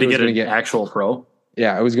had to get an actual pro.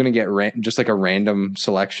 Yeah. It was going to get just like a random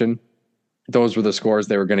selection. Those were the scores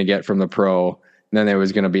they were going to get from the pro. And then it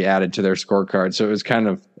was going to be added to their scorecard. So it was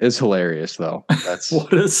it's hilarious though. That's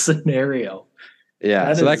what a scenario.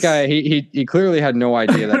 Yeah. That guy, he clearly had no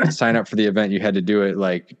idea that to sign up for the event, you had to do it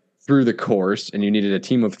like through the course, and you needed a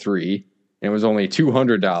team of 3, and it was only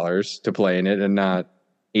 $200 to play in it and not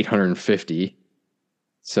 $850.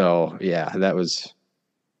 So yeah,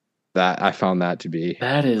 I found that to be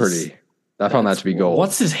pretty. I found that to be gold.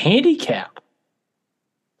 What's his handicap?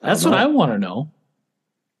 That's what I want to know.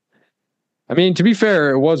 I mean, to be fair,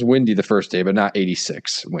 it was windy the first day, but not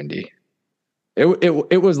 86 windy.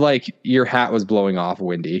 It was like your hat was blowing off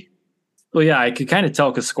windy. Well, yeah, I could kind of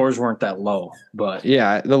tell because scores weren't that low. But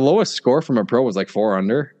yeah, the lowest score from a pro was like 4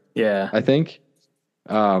 under. Yeah, I think.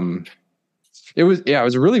 It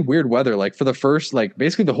was really weird weather. Like for the first,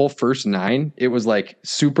 basically the whole first 9, it was like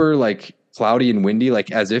super like cloudy and windy,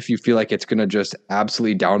 like as if you feel like it's gonna just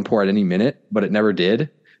absolutely downpour at any minute, but it never did.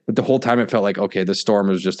 But the whole time it felt like, okay, the storm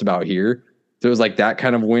was just about here. So it was like that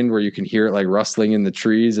kind of wind where you can hear it like rustling in the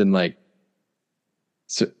trees and like.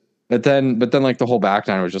 So, but then like the whole back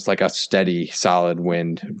nine was just like a steady, solid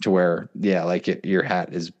wind to where, yeah, like your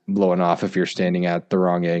hat is blowing off if you're standing at the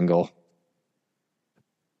wrong angle.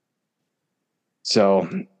 So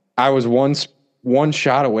I was one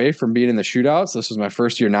shot away from being in the shootouts. This was my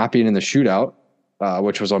first year not being in the shootout,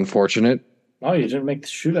 which was unfortunate. Oh, you didn't make the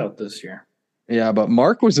shootout this year. Yeah, but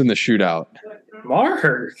Mark was in the shootout.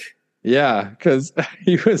 Mark? Yeah, because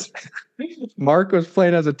he was Mark was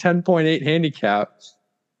playing as a 10.8 handicap.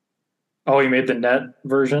 Oh, he made the net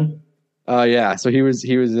version? Yeah. So he was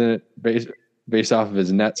in it based off of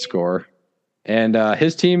his net score. And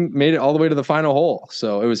his team made it all the way to the final hole.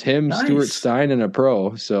 So it was him, Nice. Stuart Stein, and a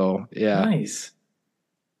pro. So, yeah. Nice.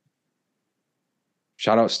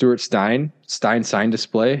 Shout out Stuart Stein. Stein Sign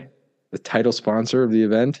Display, the title sponsor of the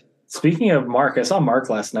event. Speaking of Mark, I saw Mark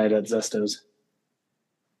last night at Zesto's.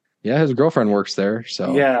 Yeah, his girlfriend works there.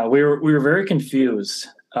 So yeah, we were very confused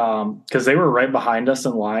because they were right behind us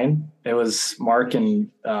in line. It was Mark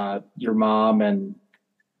and your mom and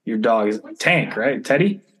your dog, Tank, right?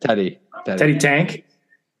 Teddy Tank.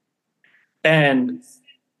 And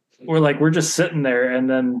we're just sitting there, and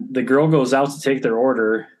then the girl goes out to take their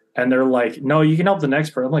order, and they're like, "No, you can help the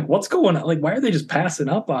next person." I'm like, "What's going on? Like, why are they just passing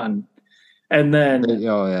up on?" And then they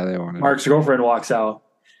wanted Mark's girlfriend walks out.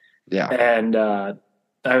 Yeah, and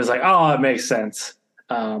I was like, "Oh, it makes sense."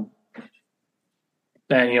 And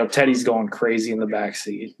Teddy's going crazy in the back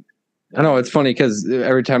seat. I know, it's funny because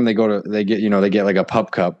every time they get like a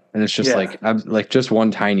pup cup, and it's just like just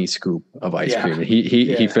one tiny scoop of ice cream. And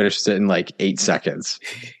he finished it in like 8 seconds.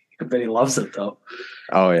 I bet he loves it though.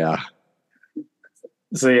 Oh yeah.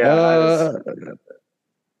 So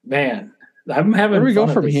man, I'm having. Where do we go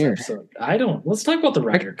from here? Episode. Let's talk about the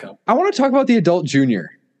Ryder Cup. I want to talk about the adult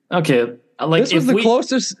junior. Okay, this was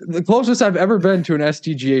the closest I've ever been to an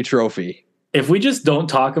SDGA trophy. If we just don't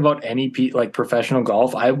talk about any professional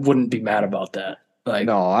golf, I wouldn't be mad about that.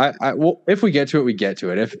 Well, if we get to it, we get to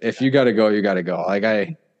it. If you got to go, you got to go.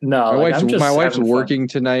 My wife's working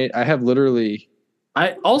tonight. I have literally.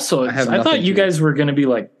 I thought you guys were going to be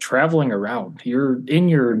traveling around. You're in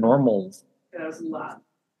your normal. That was a lot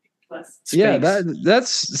less space. Yeah,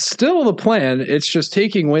 that's still the plan. It's just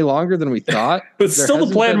taking way longer than we thought. It's still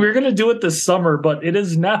the plan. We were going to do it this summer, but it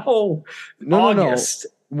is now August.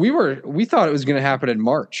 No. We thought it was going to happen in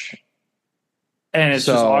March, and it's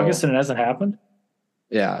just August, and it hasn't happened.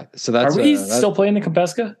 Yeah, so that's. Are we still playing the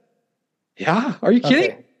Compesca? Yeah, are you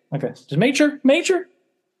kidding? Okay, just make sure.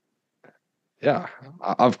 Yeah,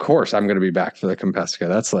 of course I'm going to be back for the Compesca.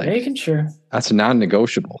 That's making sure. That's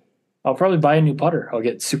non-negotiable. I'll probably buy a new putter. I'll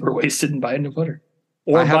get super wasted and buy a new putter,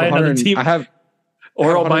 or buy another team. I'll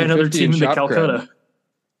buy another team in the Calcutta.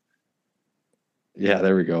 Yeah,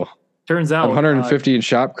 there we go. Turns out 150 in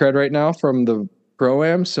shop cred right now from the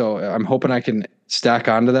Pro-Am, so I'm hoping I can stack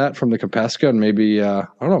onto that from the Compesca, and maybe I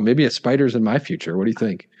don't know, maybe a Spiders in my future. What do you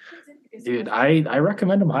think? Dude, I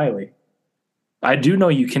recommend them highly. I do know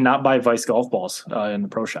you cannot buy Vice golf balls in the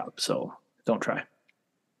pro shop, so don't try.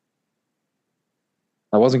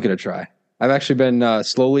 I wasn't going to try. I've actually been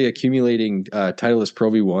slowly accumulating Titleist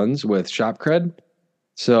Pro V1s with shop cred.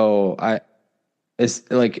 So it's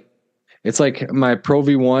like my Pro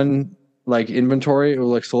V1 inventory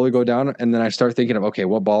will slowly go down, and then I start thinking of, okay,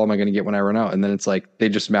 what ball am I going to get when I run out? And then it's they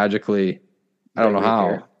just magically, I don't know how.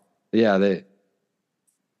 Here. Yeah, they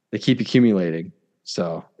keep accumulating.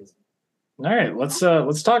 So all right, let's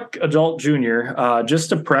talk adult junior. Just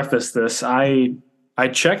to preface this, I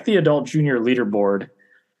checked the adult junior leaderboard,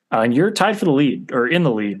 and you're tied for the lead or in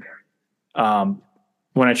the lead.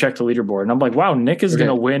 When I checked the leaderboard, and I'm like, wow, Nick is going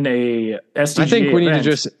to win a SDGA I think we event. need to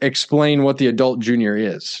just explain what the adult junior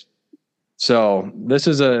is. So this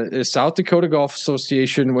is a South Dakota Golf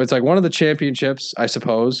Association. It's one of the championships, I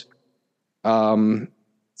suppose.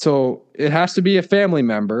 So it has to be a family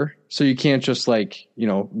member. So you can't just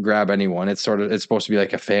grab anyone. It's supposed to be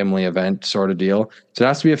a family event sort of deal. So it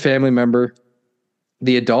has to be a family member.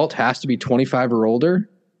 The adult has to be 25 or older.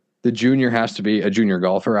 The junior has to be a junior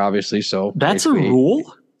golfer, obviously. So that's a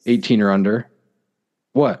rule? 18 or under.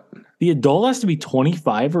 What? The adult has to be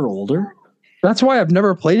 25 or older? That's why I've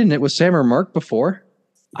never played in it with Sam or Mark before.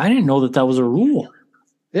 I didn't know that was a rule.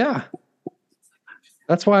 Yeah.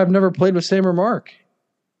 That's why I've never played with Sam or Mark.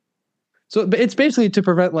 So it's basically to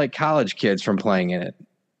prevent college kids from playing in it.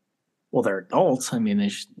 Well, they're adults. I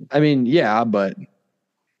mean, yeah, but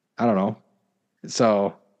I don't know.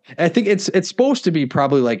 So I think it's supposed to be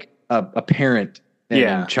probably a parent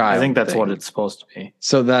and child. I think that's thing. what it's supposed to be.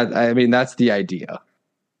 So that's the idea.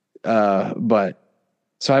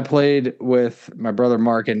 So I played with my brother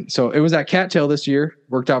Mark, and so it was at Cattail this year.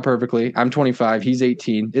 Worked out perfectly. I'm 25. He's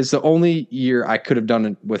 18. It's the only year I could have done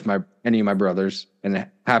it with any of my brothers, and it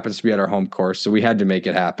happens to be at our home course. So we had to make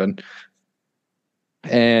it happen.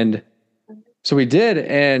 And so we did.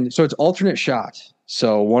 And so it's alternate shot.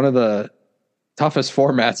 So one of the toughest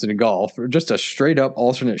formats in golf, just a straight up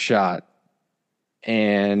alternate shot.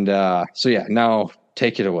 And now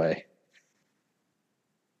take it away.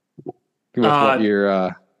 With what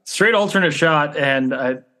your straight alternate shot,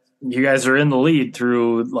 and you guys are in the lead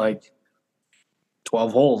through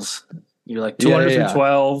 12 holes. You're like 2 Yeah, under yeah, through yeah.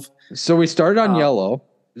 12. So we started on yellow.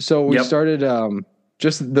 So we Yep. started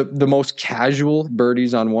just the most casual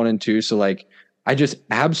birdies on 1 and 2. So like I just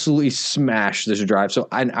absolutely smashed this drive. So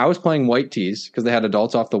I was playing white tees because they had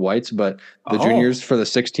adults off the whites, but the juniors for the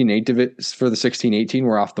 16-18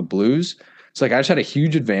 were off the blues. So like I just had a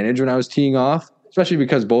huge advantage when I was teeing off, especially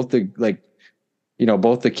because both the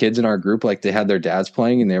kids in our group, like they had their dads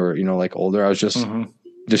playing and they were, like older. I was just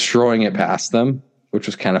destroying it past them, which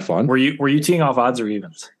was kind of fun. Were you teeing off odds or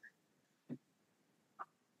evens?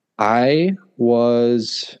 I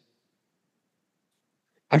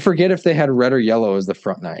forget if they had red or yellow as the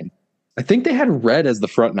front 9. I think they had red as the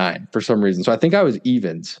front 9 for some reason. So I think I was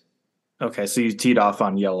evens. Okay, so you teed off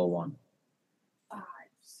on yellow 1.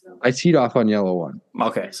 I teed off on yellow 1.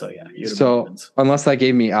 Okay, so yeah. So unless that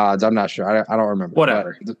gave me odds, I'm not sure. I don't remember.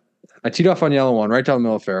 Whatever. But I teed off on yellow 1 right down the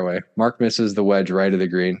middle of the fairway. Mark misses the wedge right of the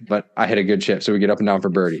green, but I hit a good chip, so we get up and down for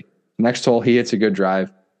birdie. Next hole, he hits a good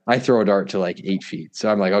drive. I throw a dart to like 8 feet. So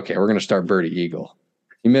I'm like, okay, we're going to start birdie eagle.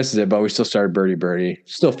 He misses it, but we still started birdie.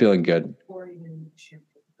 Still feeling good.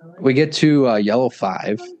 We get to yellow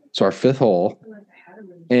 5, so our 5th hole.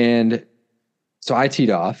 And so I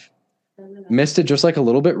teed off, missed it just like a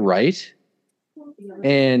little bit right.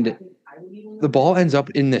 And the ball ends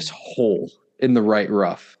up in this hole in the right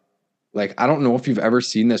rough. Like, I don't know if you've ever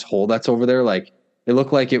seen this hole that's over there. Like, it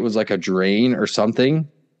looked like it was like a drain or something.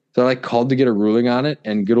 So I like called to get a ruling on it,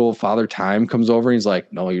 and good old Father Time comes over and he's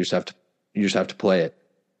like, "No, you just have to play it."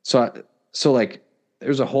 So like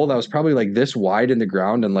there's a hole that was probably like this wide in the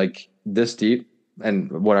ground and like this deep,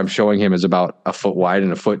 and what I'm showing him is about a foot wide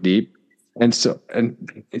and a foot deep. And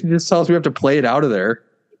it just tells me we have to play it out of there.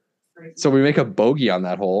 So we make a bogey on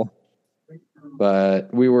that hole. But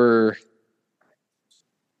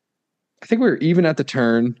I think we were even at the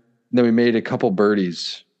turn, and then we made a couple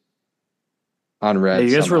birdies on red. Yeah,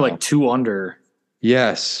 you guys somehow. were like 2 under.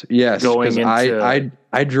 Yes. Going into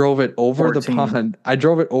I drove it over 14. the pond. I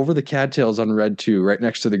drove it over the cattails on red 2, right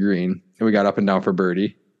next to the green, and we got up and down for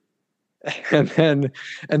birdie. And then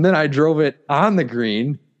I drove it on the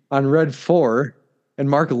green on red 4, and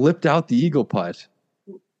Mark lipped out the eagle putt.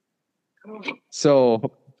 So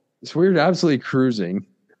we were absolutely cruising.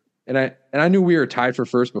 And I knew we were tied for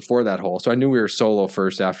first before that hole, so I knew we were solo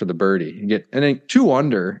first after the birdie. And then 2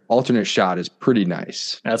 under alternate shot is pretty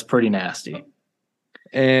nice. That's pretty nasty.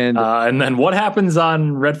 And then what happens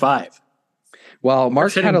on red 5? Well,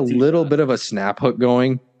 Mark had a little bit of a snap hook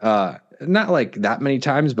going. Not like that many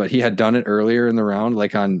times, but he had done it earlier in the round,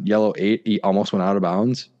 like on yellow 8. He almost went out of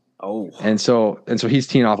bounds. Oh, and so he's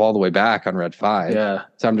teeing off all the way back on red 5. Yeah.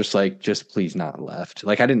 So I'm just like, just please not left.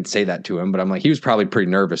 Like I didn't say that to him, but I'm like, he was probably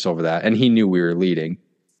pretty nervous over that, and he knew we were leading,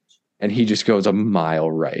 and he just goes a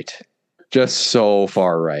mile right, just so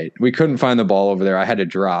far right. We couldn't find the ball over there. I had to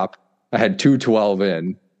drop. I had 212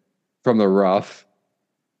 in from the rough,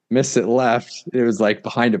 missed it left. It was like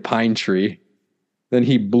behind a pine tree. Then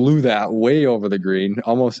he blew that way over the green,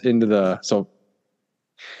 almost into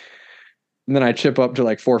and then I chip up to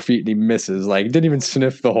like 4 feet and he misses, like didn't even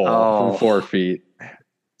sniff the hole from 4 feet.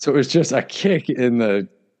 So it was just a kick in the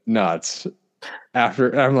nuts.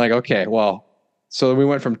 After I'm like, okay, well, so we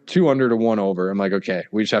went from 2 under to 1 over. I'm like, okay,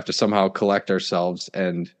 we just have to somehow collect ourselves,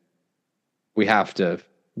 and we have to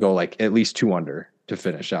go like at least 2 under to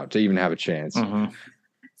finish out to even have a chance. Mm-hmm.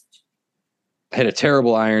 I hit a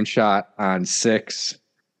terrible iron shot on 6.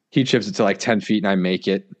 He chips it to like 10 feet and I make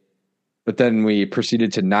it. But then we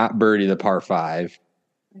proceeded to not birdie the par 5.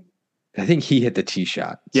 I think he hit the tee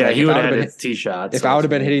shot. So yeah, like he would have hit his tee shot. If I would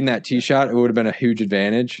have been hitting that tee shot, it would have been a huge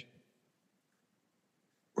advantage.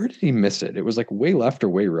 Where did he miss it? It was like way left or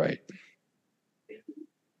way right.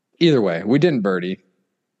 Either way, we didn't birdie.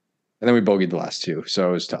 And then we bogeyed the last 2, so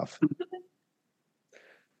it was tough.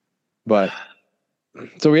 But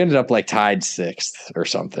so we ended up like tied 6th or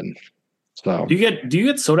something. So do you get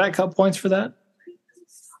Sodak Cup points for that?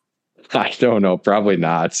 I don't know. Probably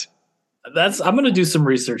not. I'm going to do some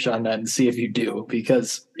research on that and see if you do,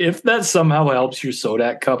 because if that somehow helps your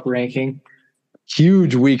Sodak Cup ranking.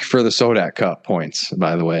 Huge week for the Sodak Cup points,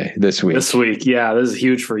 by the way, this week. Yeah, this is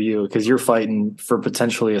huge for you because you're fighting for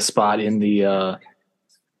potentially a spot in the.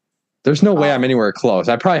 There's no way I'm anywhere close.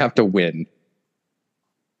 I probably have to win.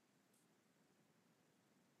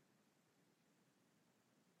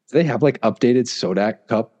 Do they have like updated Sodak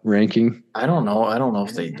Cup ranking? I don't know. I don't know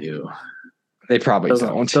if they do. They probably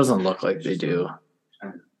don't. Doesn't look like they do.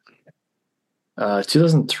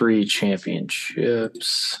 2003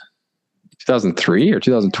 championships. 2003 or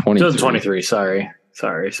 2023? 2023. Sorry.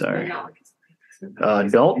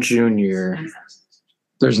 Adult junior.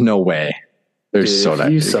 There's no way. There's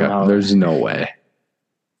Sodak. There's no way.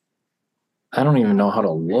 I don't even know how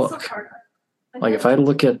to look. Like if I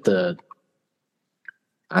look at the,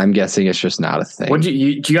 I'm guessing it's just not a thing. what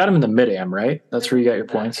you got him in the mid-am, right? That's where you got your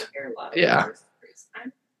points. Yeah.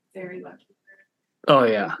 Oh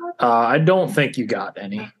yeah. I don't think you got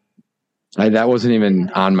any. That wasn't even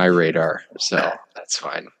on my radar, so that's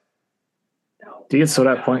fine. Do you get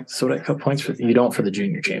Soda Cup points for you don't for the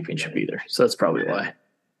junior championship either, so that's probably why.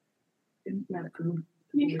 And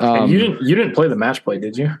you didn't play the match play,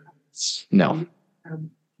 did you? No.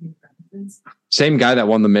 Same guy that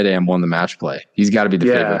won the mid-am won the match play. He's got to be the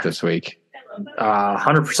favorite this week.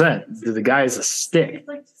 100%. The guy is a stick.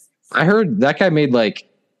 I heard that guy made like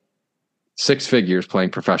 6 figures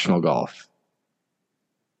playing professional golf.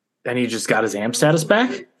 And he just got his AM status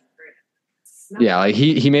back? Yeah, like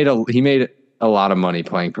he made a lot of money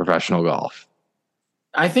playing professional golf.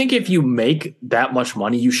 I think if you make that much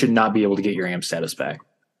money, you should not be able to get your AM status back.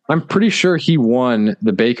 I'm pretty sure he won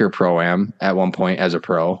the Baker Pro-Am at one point as a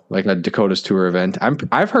pro, like a Dakota's Tour event.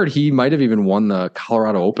 I've heard he might have even won the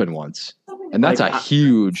Colorado Open once. And that's a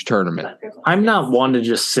huge tournament. I'm not one to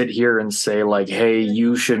just sit here and say like, hey,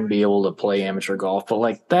 you shouldn't be able to play amateur golf, but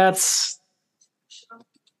like that's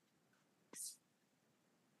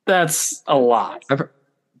a lot.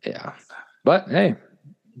 Yeah. But hey,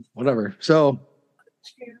 whatever. So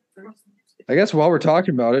I guess while we're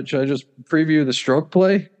talking about it, should I just preview the stroke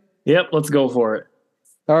play? Yep, let's go for it.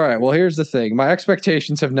 All right. Well, here's the thing. My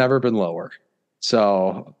expectations have never been lower.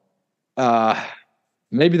 So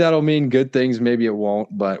maybe that'll mean good things, maybe it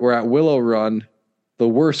won't, but we're at Willow Run, the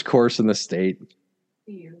worst course in the state.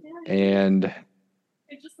 And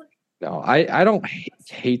no, I don't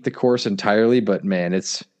hate the course entirely, but man,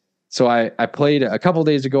 so I played a couple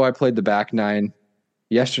days ago, I played the back 9.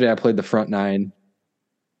 Yesterday I played the front 9.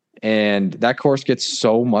 And that course gets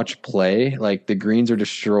so much play. Like the greens are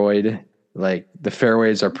destroyed. Like the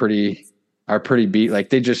fairways are pretty beat.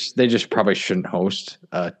 Like they just probably shouldn't host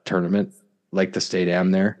a tournament like the State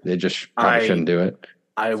Am there. They just probably shouldn't do it.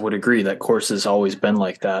 I would agree. That course has always been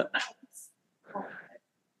like that.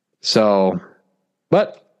 So,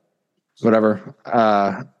 but whatever.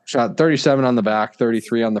 Shot 37 on the back,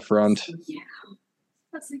 33 on the front.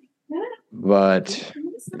 But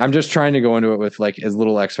I'm just trying to go into it with like as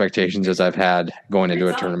little expectations as I've had going into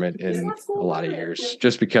a tournament in a lot of years,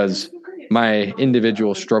 just because my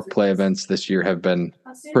individual stroke play events this year have been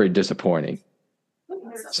pretty disappointing.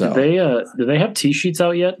 So do they have tee sheets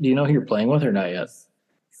out yet? Do you know who you're playing with or not yet?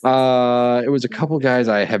 It was a couple guys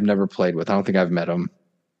I have never played with. I don't think I've met them.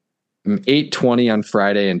 8:20 on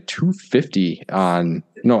Friday and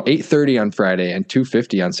 8:30 on Friday and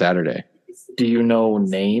 2:50 on Saturday. Do you know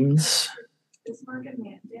names?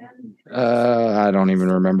 I don't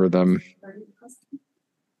even remember them.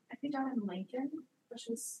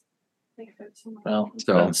 Well,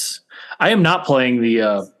 so I am not playing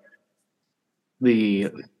the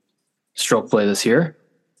stroke play this year.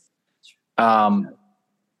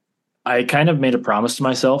 I kind of made a promise to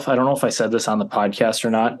myself. I don't know if I said this on the podcast or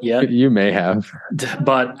not yet. You may have.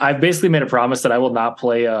 But I've basically made a promise that I will not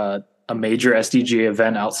play a major SDGA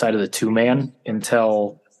event outside of the 2-man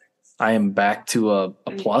until I am back to a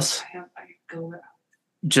plus.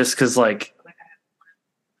 Just because, like,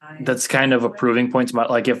 that's kind of a proving point to my,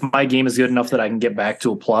 like, if my game is good enough that I can get back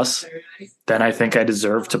to a plus, then I think I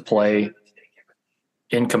deserve to play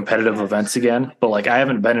in competitive events again. But, like, I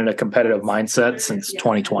haven't been in a competitive mindset since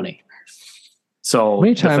 2020. So how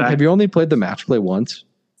many times have you only played the match play once?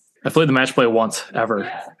 I played the match play once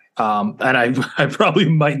ever. And I probably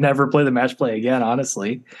might never play the match play again,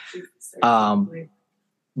 honestly. But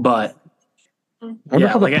I wonder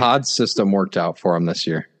how the pod system worked out for him this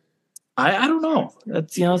year. I don't know.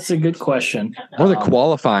 That's a good question. Or the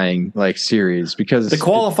qualifying series, because the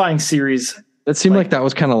qualifying series, it seemed like that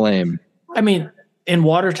was kind of lame. I mean, in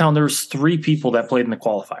Watertown, there was 3 people that played in the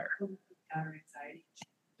qualifier.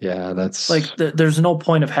 Yeah, that's like there's no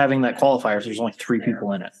point of having that qualifier if there's only 3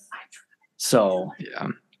 people in it. So yeah.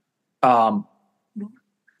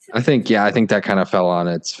 I think that kind of fell on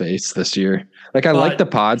its face this year. Like I like the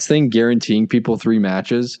pods thing, guaranteeing people 3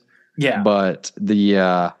 matches. Yeah, but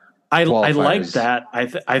the I like that.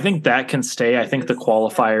 I think that can stay. I think the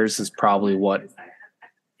qualifiers is probably what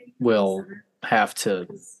will have to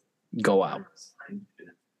go out.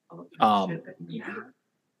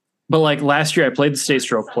 But like last year, I played the state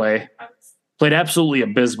stroke play, played absolutely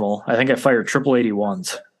abysmal. I think I fired triple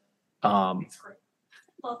 81s. But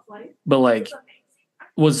like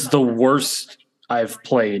was the worst I've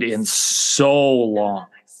played in so long.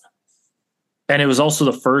 And it was also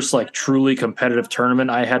the first like truly competitive tournament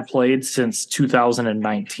I had played since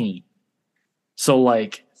 2019. So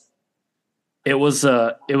like it was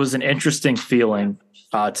an interesting feeling,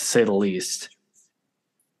 to say the least.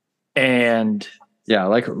 And yeah,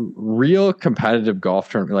 like real competitive golf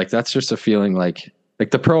tournament, like that's just a feeling like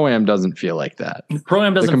the Pro-Am doesn't feel like that. The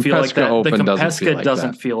Pro-Am doesn't feel like that. Open the Compesca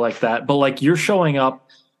doesn't feel like that. But like you're showing up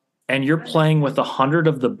and you're playing with 100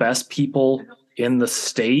 of the best people in the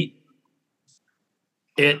state.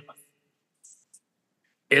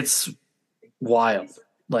 It's wild.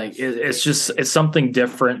 Like it's something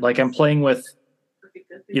different. Like I'm playing with,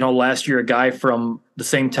 last year a guy from the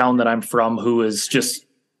same town that I'm from who is just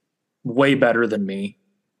way better than me.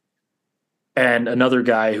 And another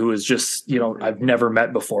guy who is just, I've never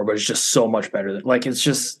met before, but is just so much better than, like, it's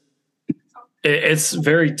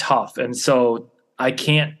very tough. And so I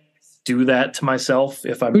can't do that to myself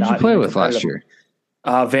if I'm Who'd not. Who'd you play with last year?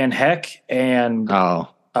 Van Heck and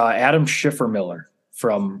Adam Schiffermiller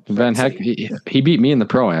from Van Heck. He beat me in the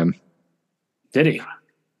Pro-Am. Did he?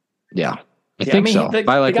 Yeah. I think so.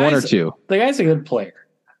 By like one or two. The guy's a good player.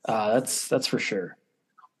 That's for sure.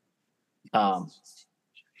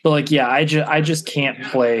 But like, yeah, I just can't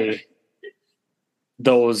play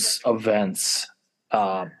those events,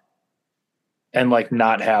 and like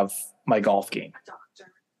not have my golf game.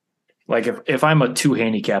 Like if I'm a 2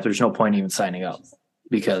 handicap, there's no point even signing up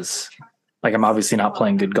because like I'm obviously not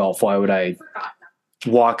playing good golf. Why would I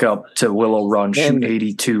walk up to Willow Run, shoot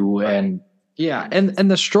 82 and yeah,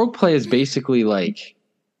 and the stroke play is basically like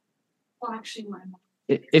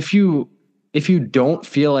if you don't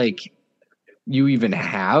feel like you even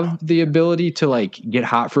have the ability to like get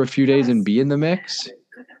hot for a few days and be in the mix,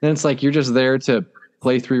 then it's like you're just there to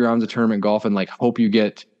play 3 rounds of tournament golf and like hope you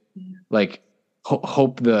get like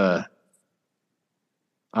hope the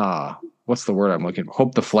what's the word I'm looking for?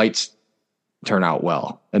 Hope the flights turn out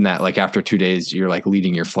well and that like after 2 days you're like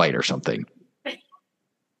leading your flight or something.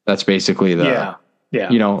 That's basically the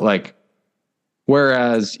like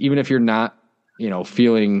whereas even if you're not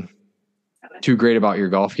feeling too great about your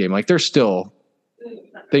golf game, like there's still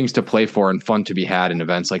things to play for and fun to be had in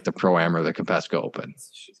events like the Pro-Am or the Compesca Open.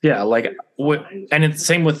 Yeah, like and it's the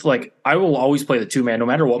same with like I will always play the 2-man no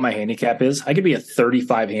matter what my handicap is. I could be a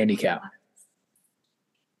 35 handicap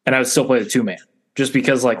and I would still play the 2-man just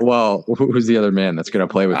because like, well, who's the other man that's going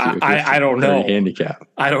to play with you? I don't know. Handicap.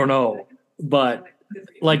 I don't know, but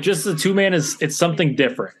like just the 2-man it's something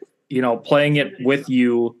different, playing it with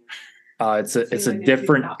you. It's a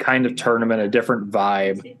different kind of tournament, a different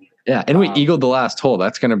vibe. Yeah, and we eagled the last hole.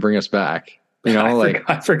 That's going to bring us back.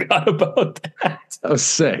 I forgot about that. That was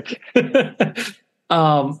sick.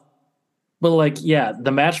 But like, yeah,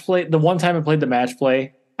 the match play. The one time I played the match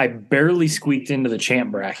play, I barely squeaked into the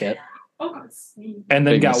champ bracket, and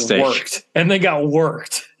then got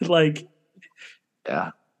worked. Like,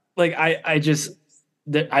 yeah, like I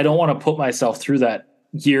don't want to put myself through that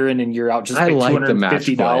year in and year out. Just pay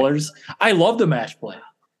 $250. I love the match play.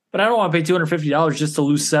 But I don't want to pay $250 just to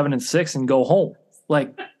lose 7 and 6 and go home.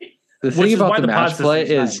 Like the thing about the match play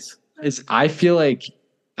is I feel like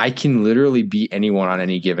I can literally beat anyone on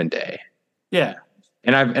any given day. Yeah.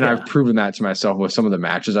 And I've proven that to myself with some of the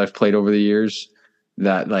matches I've played over the years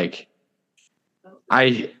that like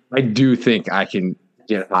I do think I can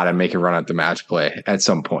get hot and make a run at the match play at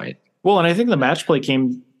some point. Well, and I think the match play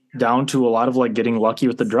came down to a lot of like getting lucky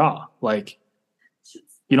with the draw. Like,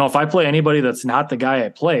 if I play anybody that's not the guy I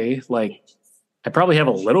play, like I probably have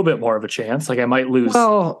a little bit more of a chance. Like I might lose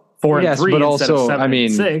 4 and 3 but instead also, of 7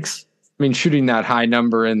 and 6. I mean, shooting that high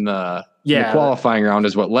number in the qualifying round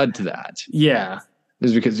is what led to that. Yeah.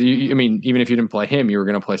 Is because even if you didn't play him, you were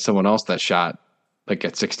going to play someone else that shot like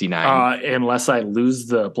at 69. Unless I lose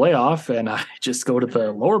the playoff and I just go to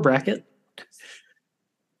the lower bracket.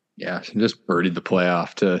 Yeah, just birdied the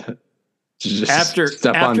playoff to just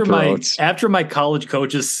step on throats. After my college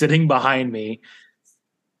coach is sitting behind me,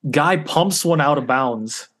 guy pumps one out of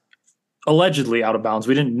bounds, allegedly out of bounds.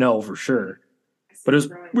 We didn't know for sure, but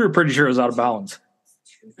we were pretty sure it was out of bounds.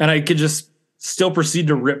 And I could just still proceed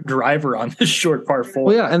to rip driver on this short par 4.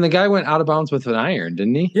 Well, yeah, and the guy went out of bounds with an iron,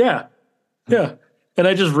 didn't he? Yeah. And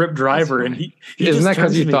I just ripped driver, and he isn't that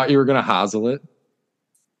because you thought you were going to hosel it?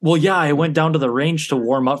 Well, yeah, I went down to the range to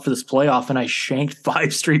warm up for this playoff, and I shanked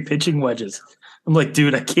 5 straight pitching wedges. I'm like,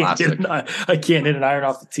 dude, I can't hit an iron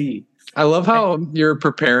off the tee. I love how you're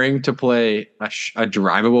preparing to play a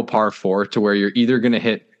drivable par 4 to where you're either going to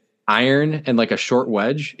hit iron and like a short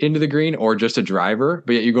wedge into the green or just a driver,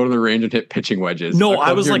 but yet you go to the range and hit pitching wedges. No,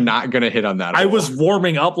 I was like not going to hit on that. I was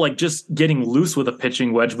warming up, like just getting loose with a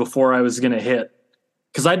pitching wedge before I was going to hit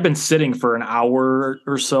because I'd been sitting for an hour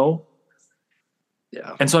or so.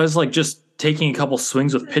 Yeah. And so I was like just taking a couple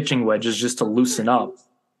swings with pitching wedges just to loosen up.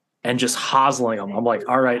 and just hostling him. I'm like,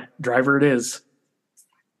 all right, driver it is.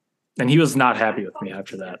 And he was not happy with me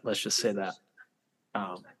after that. Let's just say that.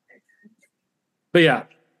 But yeah,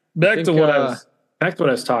 back to what I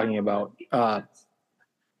was talking about.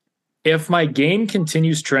 If my game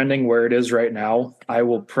continues trending where it is right now, I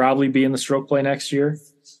will probably be in the stroke play next year.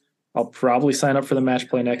 I'll probably sign up for the match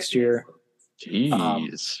play next year.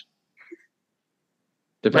 Jeez.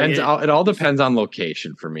 Depends. It all depends on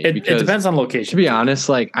location for me. It depends on location. To be honest,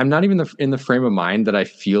 like I'm not even in the frame of mind that I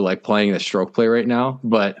feel like playing the stroke play right now,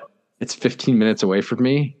 but it's 15 minutes away from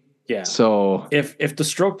me. Yeah. So if the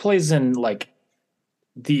stroke plays in like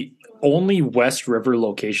the only West River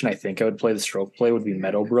location, I think I would play the stroke play would be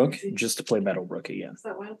Meadowbrook, just to play Meadowbrook again. Is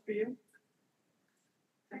that wild for you?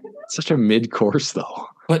 Such a mid course though.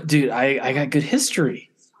 But dude, I got good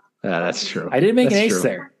history. Yeah, that's true. I did make an ace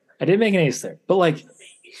there. But like,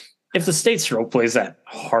 if the state stroke plays at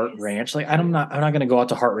Hart Ranch, like I'm not going to go out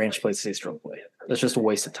to Hart Ranch to play the state stroke play. That's just a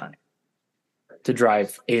waste of time to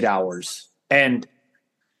drive 8 hours. And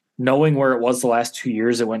knowing where it was the last 2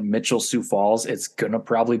 years, it went Mitchell, Sioux Falls. It's gonna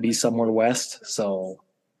probably be somewhere west. So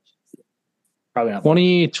probably not.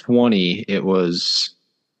 2020, it was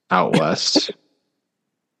out west.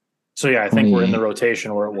 So yeah, I think we're in the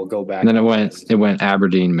rotation where it will go back. And then it went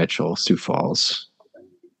Aberdeen, Mitchell, Sioux Falls.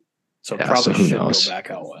 So it probably should go back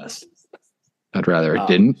out west. I'd rather it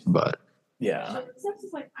didn't, but yeah.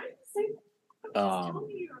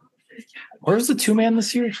 Where's the 2-man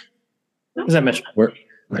this year? Is that Mitchell?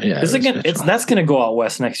 Yeah, that's going to go out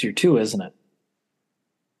west next year too, isn't it?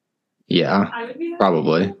 Yeah,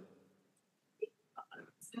 probably.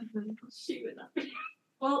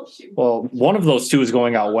 Well, one of those two is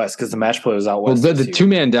going out west because the match play was out west. Well, the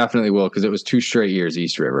 2-man definitely will because it was 2 straight years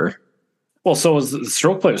East River. Well, so was the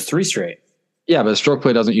stroke play was 3 straight. Yeah, but the stroke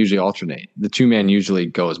play doesn't usually alternate. The 2-man usually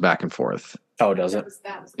goes back and forth. Oh, does it?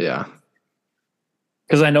 Yeah.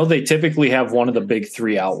 Because I know they typically have one of the big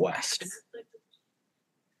 3 out west.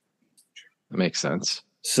 That makes sense.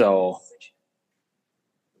 So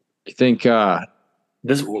you think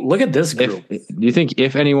look at this group. Do you think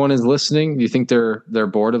if anyone is listening, do you think they're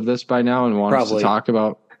bored of this by now and want us to talk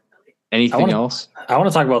about anything else? I want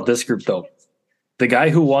to talk about this group though. The guy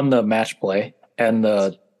who won the match play and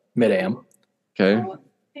the mid-am. Okay.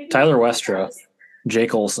 Tyler Westra,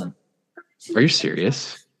 Jake Olson. Are you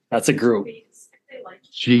serious? That's a group.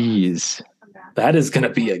 Jeez. That is going to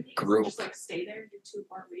be a group.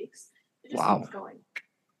 Wow.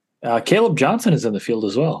 Caleb Johnson is in the field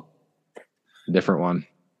as well. Different one.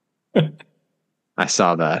 I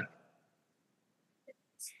saw that.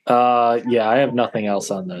 Yeah, I have nothing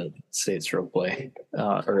else on the state stroke play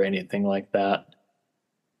or anything like that.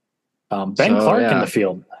 Ben Clark in the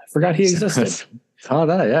field. I forgot he existed. Saw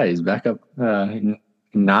that. Yeah, he's back up.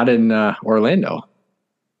 Not in Orlando.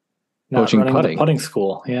 Not running the putting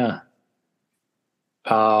school. Yeah.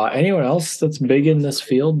 Anyone else that's big in this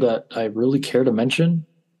field that I really care to mention?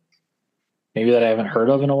 Maybe that I haven't heard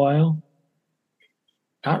of in a while?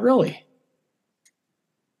 Not really.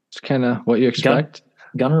 It's kind of what you expect.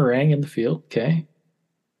 Gunnar Rang in the field. Okay.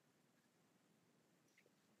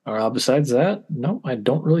 Besides that, no, I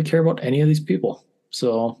don't really care about any of these people.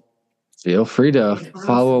 So feel free to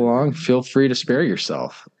follow along. Feel free to spare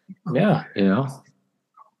yourself. Yeah. You know.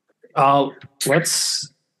 Are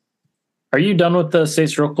you done with the state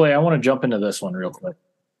stroke play? I want to jump into this one real quick.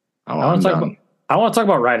 I want to talk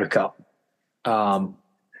about Ryder Cup. And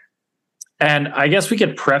I guess we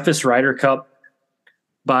could preface Ryder Cup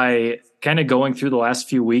by kind of going through the last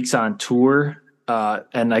few weeks on tour.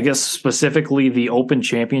 And I guess specifically the Open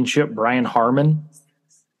Championship. Brian Harman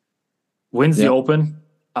wins the Open.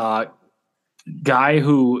 Guy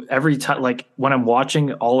who every time, like when I'm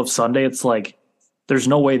watching all of Sunday, it's like, there's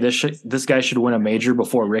no way this guy should win a major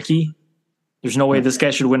before Ricky. There's no way this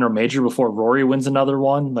guy should win a major before Rory wins another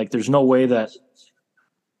one. Like there's no way that,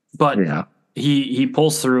 but he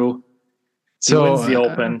pulls through. He wins the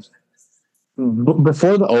Open.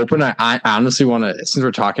 Before the Open, I honestly want to, since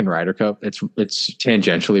we're talking Ryder Cup, it's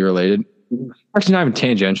tangentially related. Actually, not even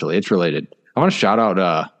tangentially, it's related. I want to shout out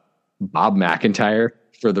Bob McIntyre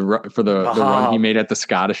for the run he made at the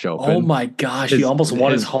Scottish Open. Oh my gosh, he almost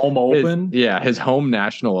won his home Open. His home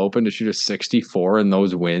national Open to shoot a 64 in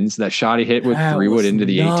those wins. That shot he hit with 3-wood into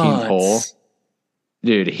the 18th hole.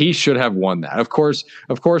 Dude, he should have won that. Of course,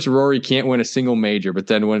 Rory can't win a single major, but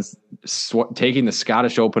then when it's taking the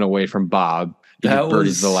Scottish Open away from Bob, he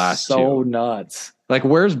birdies the last two. So nuts. Like,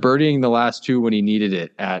 where's birdieing the last two when he needed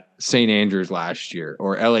it at St. Andrews last year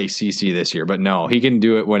or LACC this year? But no, he can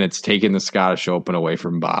do it when it's taking the Scottish Open away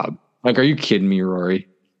from Bob. Like, are you kidding me, Rory?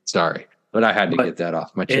 Sorry. But I had to get that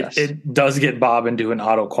off my chest. It does get Bob into an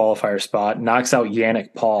auto qualifier spot. Knocks out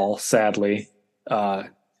Yannick Paul, sadly. Guy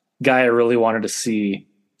I really wanted to see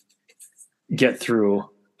get through.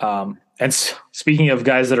 And speaking of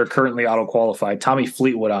guys that are currently auto qualified, Tommy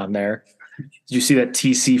Fleetwood on there. Did you see that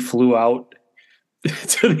TC flew out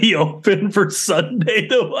to the Open for Sunday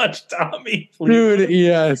to watch Tommy Fleetwood? Dude,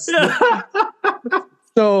 yes.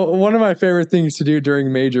 So one of my favorite things to do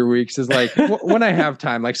during major weeks is like when I have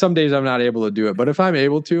time, like some days I'm not able to do it, but if I'm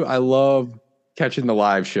able to, I love catching the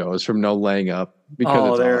live shows from No Laying Up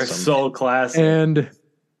because they're awesome. So classic. And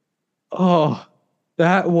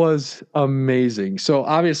that was amazing. So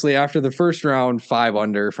obviously after the first round, 5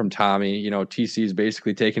 under from Tommy, TC's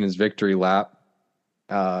basically taking his victory lap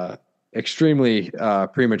extremely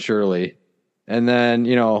prematurely. And then,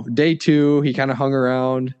 day 2, he kind of hung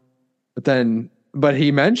around, but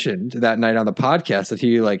he mentioned that night on the podcast that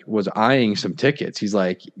he was eyeing some tickets. He's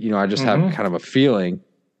like, I just have kind of a feeling.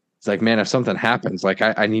 It's like, man, if something happens,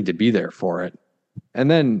 I need to be there for it. And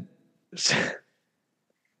then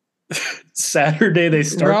Saturday they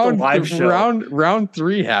start the live show. Round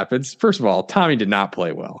 3 happens. First of all, Tommy did not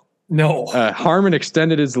play well. No. Harmon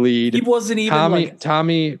extended his lead. He wasn't even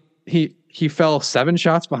Tommy, he fell 7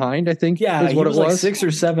 shots behind, I think. Yeah, is what he was 6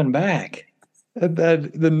 or 7 back. And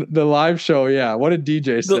then the live show, yeah. What did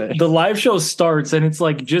DJ say? The live show starts and it's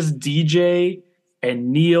just DJ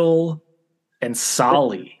and Neil and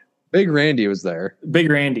Solly. Big Randy was there. Big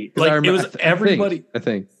Randy. It was everybody. I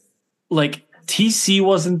think. TC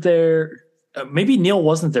wasn't there. Maybe Neil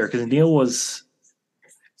wasn't there because Neil was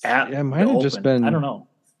at. Yeah, it might have just been. I don't know.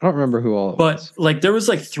 I don't remember who all. But there was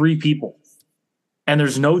 3 people, and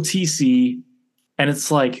there's no TC, and it's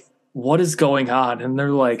what is going on? And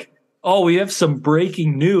they're like, "Oh, we have some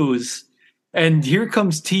breaking news," and here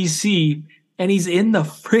comes TC, and he's in the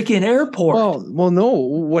freaking airport. Well, no.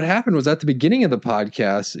 What happened was at the beginning of the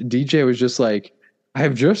podcast, DJ was just like, I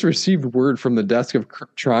have just received word from the desk of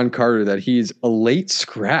Tron Carter that he's a late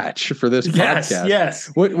scratch for this podcast. Yes.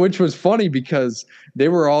 Which was funny because they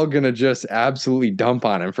were all going to just absolutely dump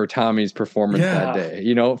on him for Tommy's performance that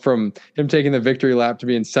day, from him taking the victory lap to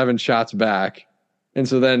being 7 shots back. And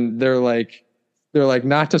so then they're like,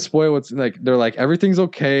 not to spoil what's they're like, everything's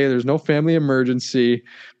okay. There's no family emergency,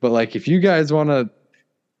 but if you guys want to,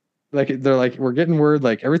 they're like, we're getting word,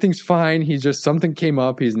 everything's fine. He's just, something came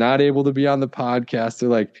up. He's not able to be on the podcast. They're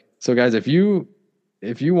like, so guys, if you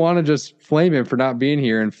want to just flame him for not being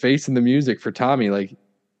here and facing the music for Tommy,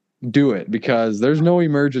 do it because there's no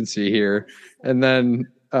emergency here. And then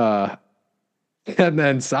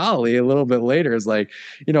Solly a little bit later is like,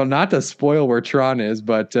 not to spoil where Tron is,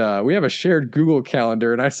 but we have a shared Google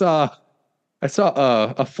calendar and I saw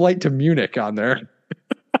a flight to Munich on there.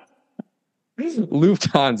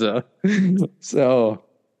 Lufthansa. So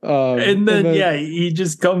and then he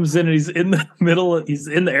just comes in and he's in the middle, he's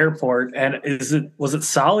in the airport, and was it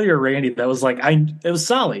Solly or Randy that was it was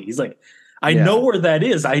Solly. He's like, I know where that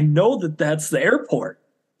is. I know that's the airport.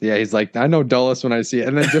 Yeah, he's like, I know Dulles when I see it.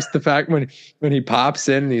 And then just the fact when he pops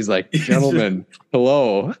in and he's like, gentlemen,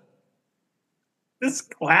 hello. It's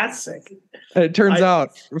classic. And it turns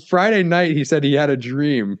out Friday night he said he had a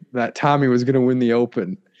dream that Tommy was going to win the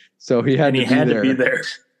Open. So he had to be there.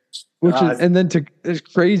 Which is, and then it's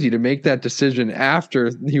crazy to make that decision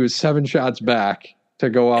after he was 7 shots back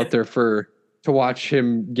to go out there to watch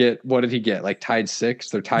him get, what did he get? Tied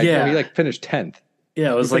 6th or tied? Yeah. No, he finished 10th.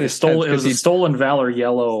 Yeah, it was a stolen valor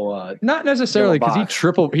yellow. Not necessarily because he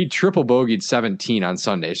triple bogeyed 17 on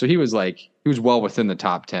Sunday, so he was well within the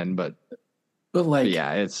top 10. But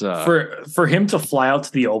yeah, it's for him to fly out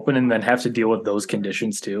to the Open and then have to deal with those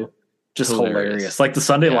conditions too. Just hilarious. The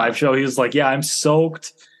Sunday live show, he was like, yeah, I'm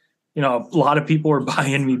soaked. A lot of people were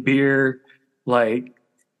buying me beer. Like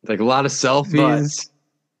a lot of selfies.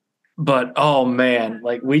 But oh man,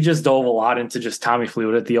 we just dove a lot into just Tommy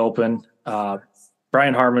Fleetwood at the Open.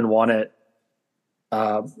 Brian Harmon won it.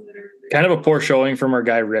 Kind of a poor showing from our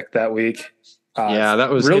guy Rick that week. That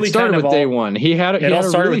was really, it started with day 1. He had a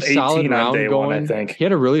really solid round going. I think he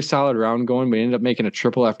had a really solid round going, but he ended up making a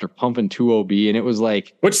triple after pumping 2 OB, and it was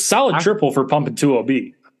which solid triple for pumping 2 OB.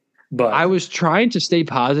 But I was trying to stay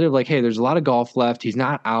positive, hey, there's a lot of golf left. He's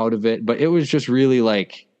not out of it, but it was just really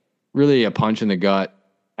really a punch in the gut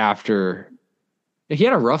after. He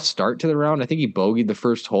had a rough start to the round. I think he bogeyed the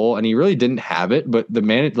first hole, and he really didn't have it. But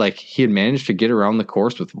he had managed to get around the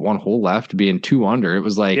course with 1 hole left, being 2 under. It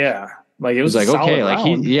was it was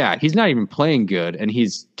okay. He's not even playing good, and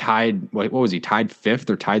he's tied. What was he? Tied 5th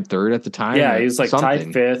or tied 3rd at the time? Yeah, he was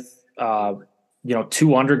tied 5th.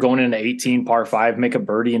 2 under going into 18 par 5, make a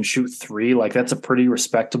birdie and shoot 3. That's a pretty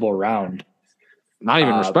respectable round. not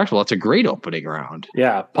even respectable. It's a great opening round.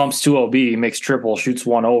 Yeah, pumps 2 OB, makes triple, shoots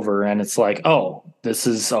one over, and it's like, oh, this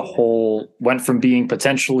is a whole went from being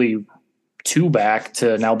potentially 2 back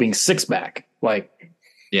to now being 6 back. Like,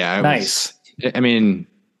 yeah, nice. I mean,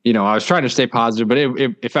 I was trying to stay positive, but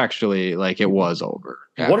it actually like it was over.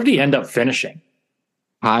 Yeah. What did he end up finishing?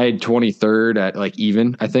 Tied 23rd at like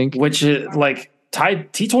even, I think. Which is like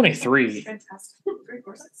tied T23.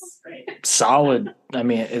 Solid. I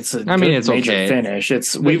mean, it's a major okay. finish.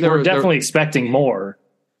 We're definitely expecting more.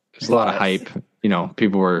 There's a lot of hype.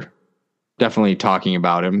 People were definitely talking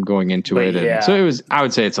about him going into it. And so I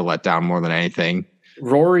would say it's a letdown more than anything.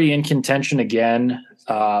 Rory in contention again.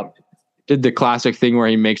 Did the classic thing where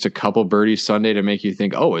he makes a couple birdies Sunday to make you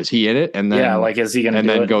think, oh, is he in it? And then is he going to do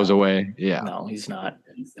it? And then goes away. Yeah. No, he's not.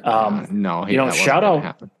 No, shout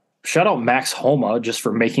out Max Homa just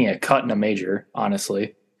for making a cut in a major,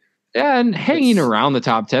 honestly. Yeah, and hanging around the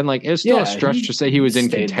top 10. Like, it's still a stretch to say he was in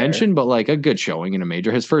contention, but like a good showing in a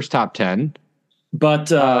major. His first top 10. But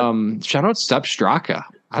shout out Sepp Straka.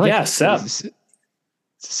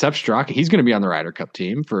 Sepp Straka. He's going to be on the Ryder Cup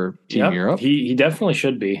team for Team Europe. He definitely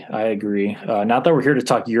should be. I agree. Not that we're here to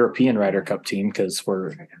talk European Ryder Cup team because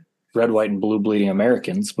we're red, white, and blue bleeding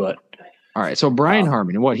Americans. But all right. So Brian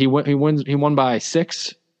Harman, what he won by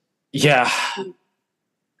 6. Yeah. So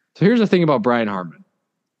here's the thing about Brian Harman.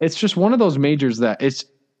 It's just one of those majors that it's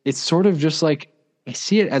sort of just like I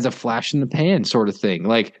see it as a flash in the pan sort of thing.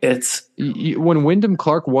 Like it's when Wyndham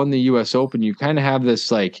Clark won the U.S. Open, you kind of have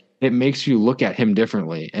this like it makes you look at him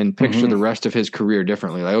differently and picture the rest of his career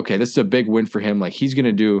differently. Like, okay, this is a big win for him. Like he's going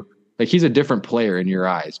to do like he's a different player in your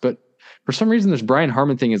eyes. But for some reason, this Brian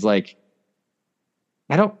Harman thing is like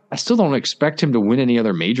I still don't expect him to win any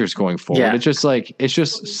other majors going forward. Yeah.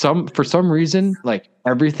 For some reason, like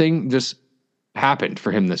everything just happened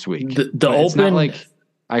for him this week. The Open, it's not like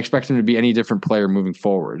I expect him to be any different player moving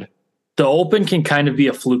forward. The Open can kind of be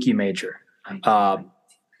a fluky major.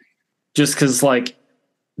 Just because like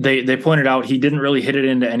they pointed out he didn't really hit it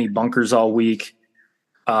into any bunkers all week.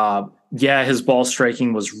 His ball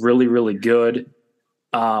striking was really, really good.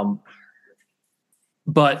 But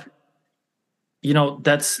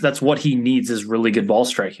that's what he needs is really good ball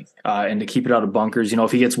striking and to keep it out of bunkers.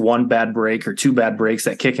 If he gets 1 bad break or 2 bad breaks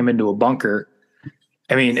that kick him into a bunker,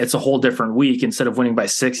 I mean, it's a whole different week. Instead of winning by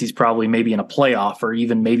 6, he's probably maybe in a playoff or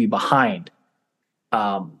even maybe behind.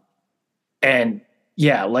 And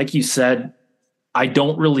yeah, like you said, I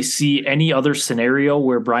don't really see any other scenario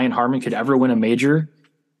where Brian Harman could ever win a major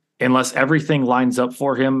unless everything lines up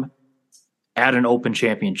for him at an Open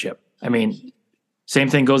championship. I mean, same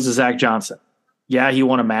thing goes to Zach Johnson. Yeah, he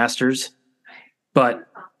won a Masters, but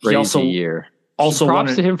he also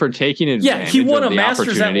props to him for taking advantage. Yeah, he won a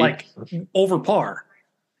Masters at like over par.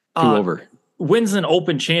 Over. Wins an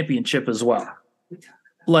Open championship as well.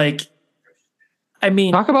 Like, I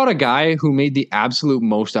mean, talk about a guy who made the absolute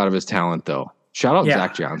most out of his talent, though. Shout out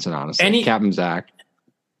Zach Johnson, honestly. Captain Zach.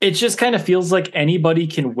 It just kind of feels like anybody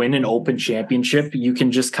can win an Open championship. You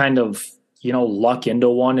can just kind of, luck into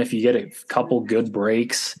one if you get a couple good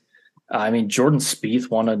breaks. I mean, Jordan Spieth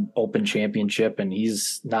won an Open championship, and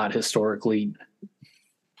he's not historically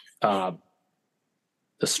the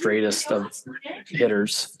straightest of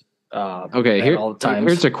hitters. Okay,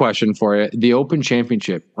 here's a question for you. The Open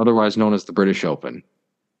Championship, otherwise known as the British Open,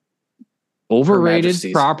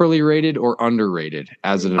 overrated, properly rated, or underrated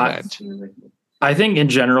as an event? I think in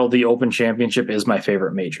general, the Open Championship is my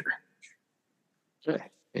favorite major. Okay.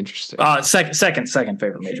 Interesting. Second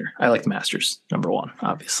favorite major. I like the Masters, number 1,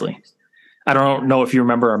 obviously. I don't know if you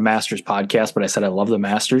remember our Masters podcast, but I said I love the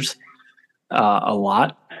Masters a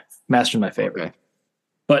lot. Masters my favorite. Okay.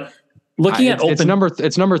 But looking at Open,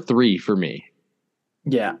 it's number 3 for me.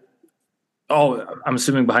 Yeah. Oh, I'm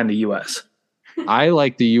assuming behind the U.S. I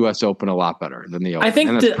like the U.S. Open a lot better than the Open. I think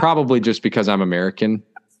that's probably just because I'm American.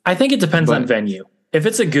 I think it depends on venue. If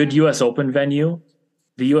it's a good U.S. Open venue,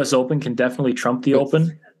 the U.S. Open can definitely trump the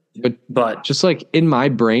Open. But just like in my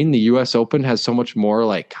brain, the U.S. Open has so much more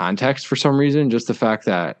like context for some reason. Just the fact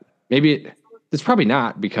that maybe it's probably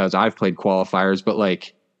not because I've played qualifiers, but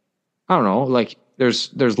like, I don't know, like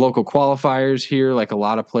there's local qualifiers here, like a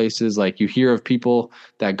lot of places, like you hear of people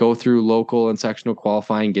that go through local and sectional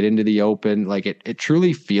qualifying, get into the Open. Like it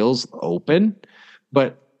truly feels open,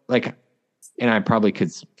 but like, and I probably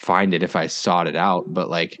could find it if I sought it out, but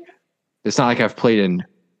like, it's not like I've played in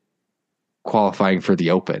qualifying for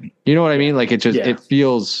the Open. You know what I mean? Like it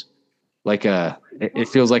feels like a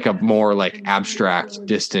more like abstract,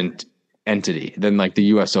 distant entity than like the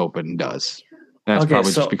US Open does. And that's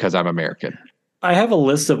probably just because I'm American. I have a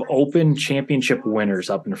list of Open championship winners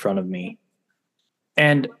up in front of me.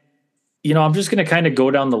 And I'm just going to kind of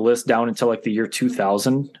go down the list down until like the year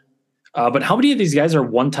 2000. But how many of these guys are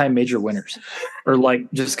one-time major winners or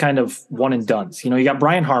like just kind of one and dones? You got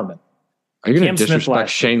Brian Harmon. Are you going to disrespect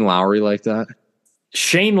Shane Lowry like that?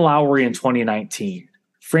 Shane Lowry in 2019.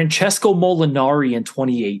 Francesco Molinari in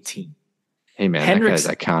 2018. Hey, man, that guy's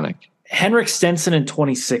iconic. Henrik Stenson in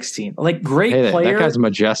 2016. Like, great player. That guy's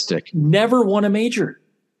majestic. Never won a major.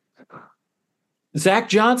 Zach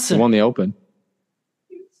Johnson. Won the Open.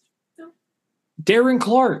 Darren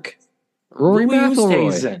Clark. Rory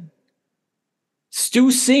McIlroy. Oosthuizen.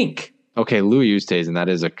 Stu Cink. Okay, Louis Oosthuizen.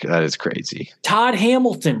 That is crazy. Todd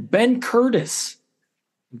Hamilton. Ben Curtis.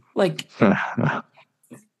 Like...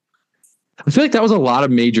 I feel like that was a lot of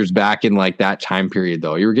majors back in like that time period,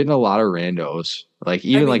 though. You were getting a lot of randos, like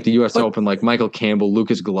like the U.S. Open, like Michael Campbell,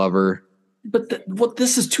 Lucas Glover. But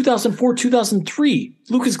this is 2004, 2003.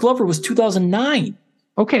 Lucas Glover was 2009.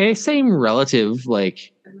 Okay, same relative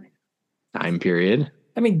like time period.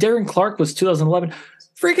 I mean, Darren Clark was 2011.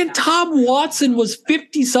 Freaking Tom Watson was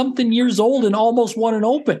 50-something years old and almost won an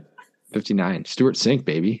Open. 59. Stuart Sink,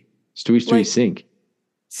 baby. Stewie Sink.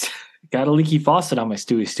 Got a leaky faucet on my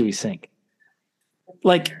Stewie Sink.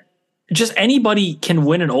 Like, just anybody can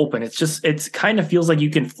win an Open. It's kind of feels like you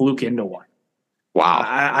can fluke into one. Wow.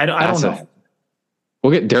 I don't know.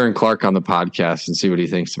 We'll get Darren Clark on the podcast and see what he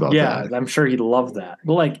thinks about that. Yeah, I'm sure he'd love that.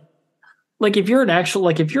 But like if you're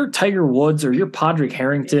if you're Tiger Woods or you're Padraig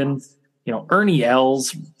Harrington, Ernie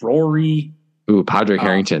Els, Rory. Ooh, Padraig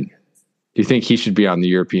Harrington. Do you think he should be on the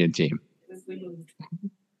European team?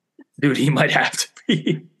 Dude, he might have to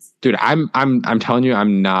be. Dude, I'm telling you,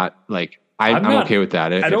 I'm not like I'm okay with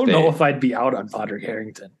that. I don't know if I'd be out on Padraig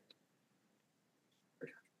Harrington.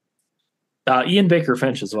 Ian Baker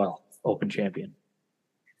Finch as well, Open champion.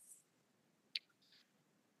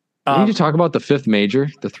 We need to talk about the fifth major,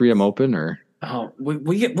 the 3M Open, or we're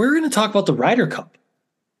going to talk about the Ryder Cup.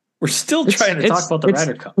 We're still trying to talk about the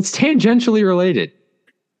Ryder Cup. It's tangentially related.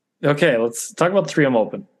 Okay, let's talk about the 3M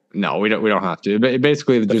Open. No, we don't have to.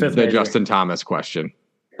 Basically, the Justin Thomas question.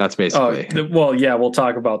 That's basically. Well, yeah, we'll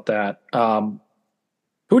talk about that.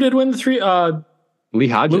 Who did win the three? Lee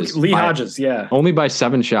Hodges. Lee Hodges, yeah. Only by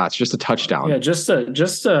 7 shots, just a touchdown. Yeah, just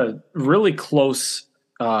a really close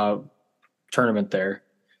tournament there.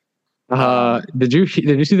 Did you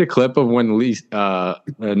see the clip of when Nick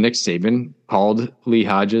Saban called Lee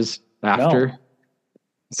Hodges after? No.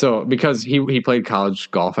 So because he played college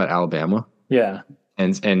golf at Alabama. Yeah.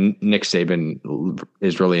 And Nick Saban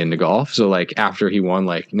is really into golf. So like after he won,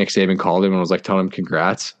 like Nick Saban called him and was like telling him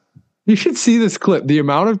congrats. You should see this clip. The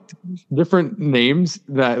amount of different names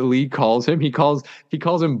that Lee calls him. He calls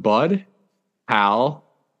him Bud, Pal,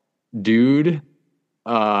 Dude.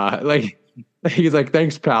 He's like,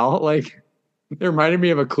 thanks, pal. Like, it reminded me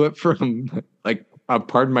of a clip from like a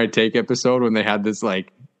Pardon My Take episode when they had this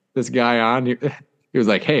guy on. He was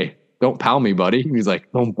like, hey, don't pal me, buddy. And he's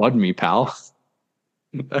like, don't bud me, pal.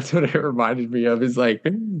 That's what it reminded me of. Is like,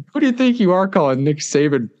 who do you think you are calling Nick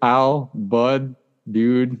Saban pal, bud,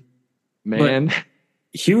 dude, man? But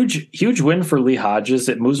huge win for Lee Hodges.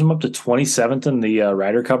 It moves him up to 27th in the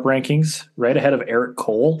Ryder Cup rankings, right ahead of Eric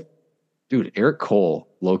Cole. Dude, Eric Cole,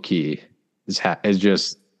 low key, is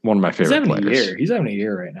just one of my favorite players. He's having a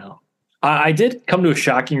year right now. I did come to a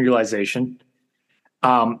shocking realization.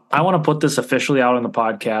 I want to put this officially out on the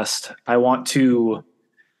podcast.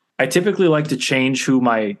 I typically like to change who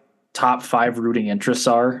my top 5 rooting interests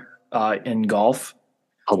are in golf.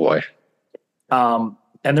 Oh boy.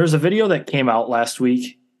 And there's a video that came out last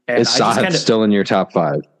week. And is Sahib still in your top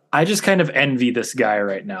 5? I just kind of envy this guy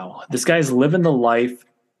right now. This guy's living the life.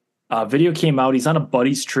 Video came out. He's on a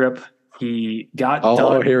buddy's trip. He got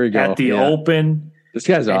done here we go. At the Open. This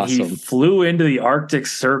guy's awesome. He flew into the Arctic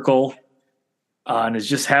Circle and is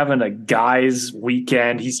just having a guy's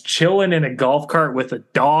weekend. He's chilling in a golf cart with a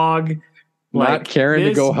dog. Not caring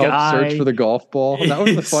to go help search for the golf ball. That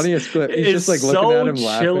was the funniest clip. He's just like looking at him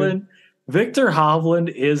laughing. Victor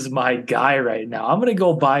Hovland is my guy right now. I'm going to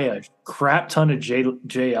go buy a crap ton of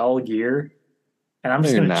JL gear, and I'm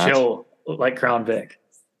just going to chill like Crown Vic.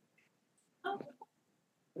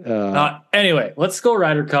 Anyway, let's go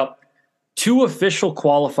Ryder Cup. 2 official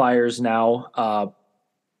qualifiers now.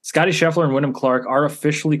 Scotty Scheffler and Wyndham Clark are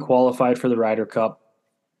officially qualified for the Ryder Cup.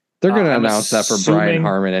 They're going to announce that for Brian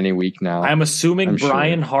Harman any week now. I'm assuming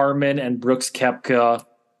Brian Harman and Brooks Koepka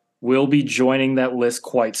will be joining that list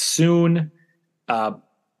quite soon.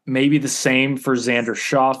 Maybe the same for Xander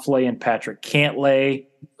Schauffele and Patrick Cantlay.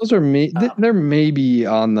 Those are they're maybe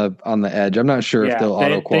on the edge. I'm not sure if they'll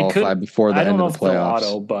auto qualify before the end of the playoffs.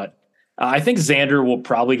 Auto, but I think Xander will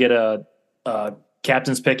probably get a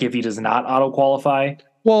captain's pick if he does not auto qualify.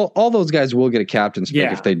 Well, all those guys will get a captain's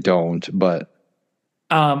pick if they don't, but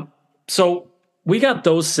so we got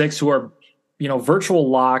those 6 who are, virtual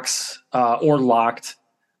locks or locked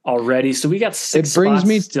already. So we got 6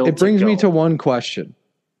 spots still. It brings me to one question.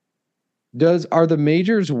 Are the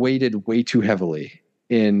majors weighted way too heavily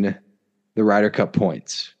in the Ryder Cup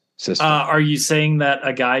points system? Are you saying that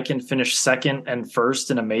a guy can finish second and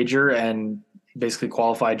first in a major and basically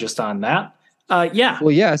qualify just on that? Yeah.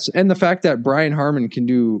 Well, yes, and the fact that Brian Harman can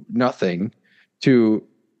do nothing to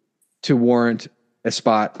warrant a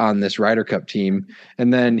spot on this Ryder Cup team,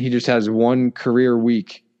 and then he just has one career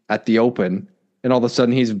week at the Open, and all of a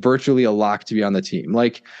sudden he's virtually a lock to be on the team.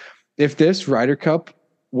 Like, if this Ryder Cup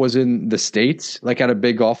was in the States, like at a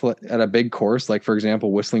big course, like for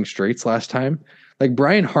example, Whistling Straits last time, like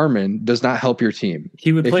Brian Harman does not help your team.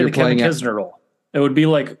 He would play the Kevin Kisner role. It would be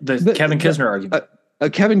like the Kevin Kisner argument. A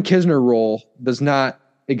Kevin Kisner role does not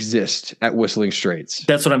exist at Whistling Straits.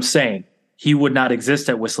 That's what I'm saying. He would not exist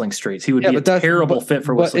at Whistling Straits. He would be a terrible fit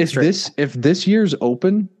for Whistling Straits. If this year's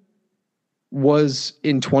Open was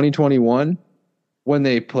in 2021 when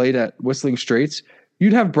they played at Whistling Straits,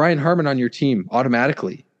 you'd have Brian Harman on your team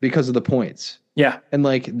automatically because of the points. Yeah. And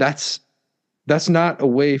like that's not a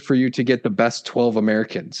way for you to get the best 12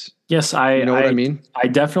 Americans. Yes, what I mean? I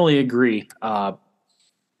definitely agree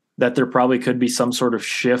that there probably could be some sort of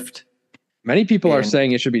shift. Many people are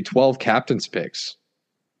saying it should be 12 captains picks.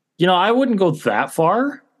 I wouldn't go that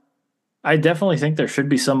far. I definitely think there should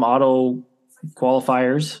be some auto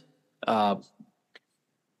qualifiers.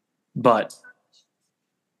 But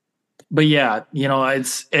yeah,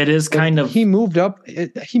 it is kind of. He moved up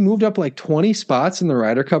like 20 spots in the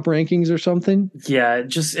Ryder Cup rankings or something. Yeah,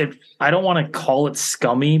 I don't want to call it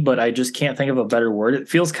scummy, but I just can't think of a better word. It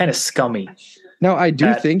feels kind of scummy. Now, I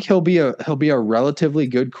do think he'll be a relatively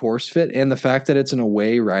good course fit, and the fact that it's an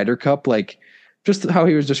away Ryder Cup, like just how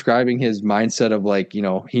he was describing his mindset of like,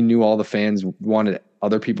 he knew all the fans wanted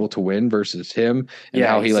other people to win versus him, and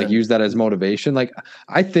how he used that as motivation. Like,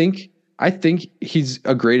 I think he's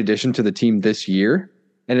a great addition to the team this year,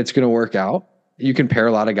 and it's going to work out. You can pair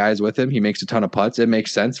a lot of guys with him. He makes a ton of putts. It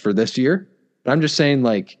makes sense for this year. But I'm just saying,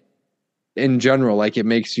 like, in general, like, it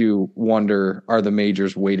makes you wonder, are the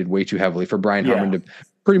majors weighted way too heavily for Brian Harman to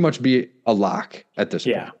pretty much be a lock at this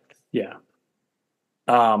point? Yeah.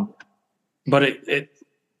 But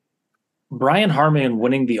Brian Harman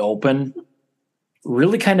winning the Open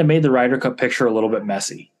really kind of made the Ryder Cup picture a little bit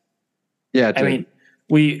messy. Yeah. I mean,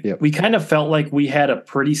 we kind of felt like we had a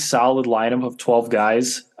pretty solid lineup of 12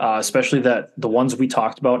 guys, especially the ones we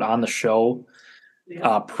talked about on the show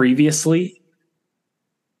previously.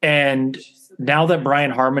 And now that Brian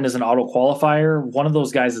Harman is an auto qualifier, one of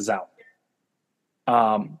those guys is out.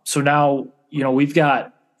 So now, we've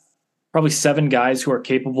got probably 7 guys who are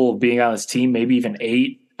capable of being on this team, maybe even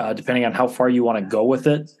 8, depending on how far you want to go with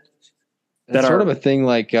it. That's sort of a thing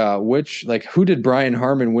like who did Brian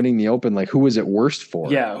Harman winning the Open? Like, who was it worst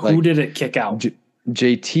for? Yeah, who did it kick out?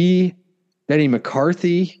 JT, Benny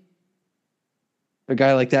McCarthy, a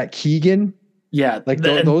guy like that, Keegan. Yeah, like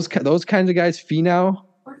those kinds of guys. Finau.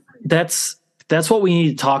 That's what we need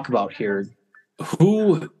to talk about here.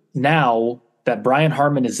 Who, now that Brian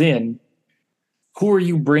Harman is in, who are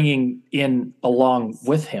you bringing in along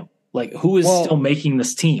with him? Like, who is still making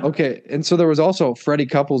this team? Okay, and so there was also Freddie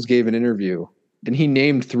Couples gave an interview, and he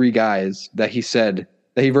named 3 guys that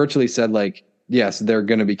he virtually said, like, yes, they're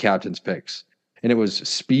going to be captain's picks. And it was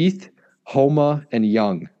Spieth, Homa, and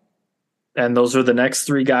Young. And those are the next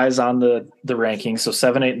 3 guys on the rankings. So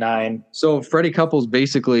 7, 8, 9. So Freddie Couples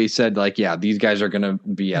basically said, like, yeah, these guys are going to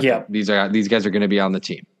be these guys are going to be on the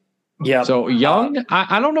team. Yeah. So Young,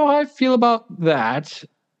 I don't know how I feel about that.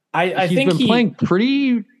 I think he's been playing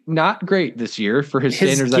pretty not great this year for his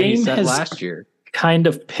standards that he set last year. Kind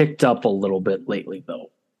of picked up a little bit lately, though.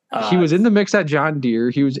 He was in the mix at John Deere.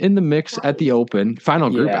 He was in the mix at the Open final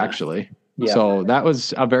group, actually. Yeah. So that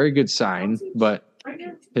was a very good sign. But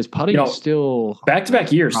his putting is still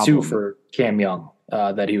back-to-back years too for Cam Young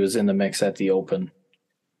that he was in the mix at the Open.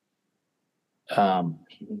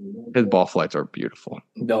 His ball flights are beautiful.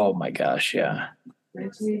 Oh my gosh, yeah.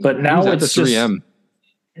 But now it's the 3M.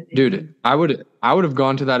 Dude, I would have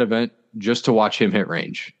gone to that event just to watch him hit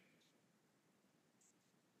range.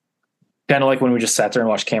 Kind of like when we just sat there and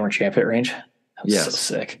watched Cameron Champ hit range. That was so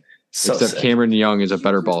sick. Except Cameron Young is a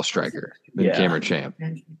better ball striker than Cameron Champ.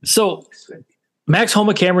 So Max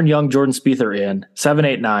Homa, Cameron Young, Jordan Spieth are in 7,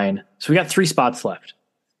 8, 9. So we got 3 spots left.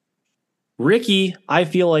 Ricky, I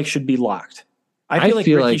feel like should be locked. I feel like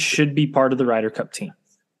Ricky should be part of the Ryder Cup team.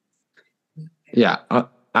 Yeah,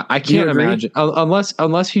 I can't imagine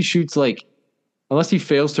unless he shoots like unless he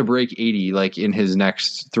fails to break 80 like in his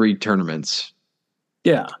next 3 tournaments.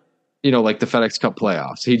 Yeah. Like the FedEx Cup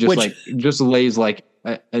playoffs. He just lays like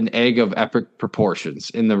an egg of epic proportions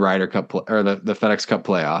in the Ryder Cup or the FedEx Cup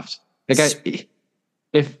playoffs. Like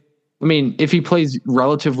if he plays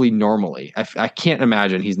relatively normally, I can't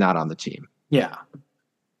imagine he's not on the team. Yeah.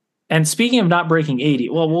 And speaking of not breaking 80,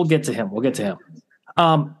 well, we'll get to him.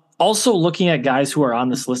 Also looking at guys who are on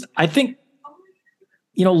this list, I think,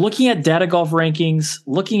 looking at data golf rankings,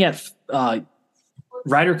 looking at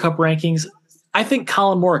Ryder Cup rankings, I think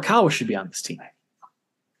Colin Morikawa should be on this team.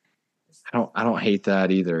 I don't hate that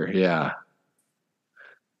either. Yeah.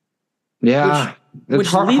 Yeah. Which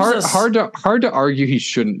hard to argue he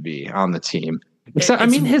shouldn't be on the team. Except,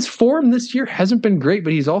 his form this year hasn't been great,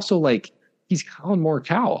 but he's also he's Colin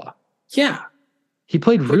Morikawa. Yeah. He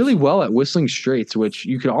played really well at Whistling Straits, which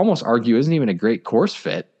you could almost argue isn't even a great course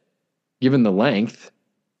fit, given the length.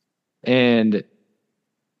 But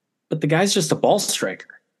the guy's just a ball striker.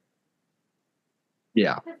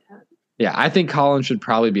 Yeah. Yeah, I think Colin should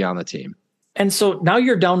probably be on the team. And so now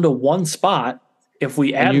you're down to one spot. If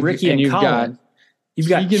we add Ricky and Colin, you've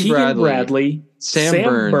got Keegan Bradley,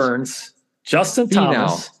 Sam Burns, Justin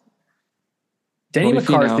Thomas, Denny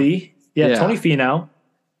McCarthy. Yeah, Tony Finau.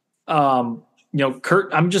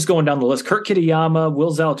 Kurt, I'm just going down the list. Kurt Kitayama,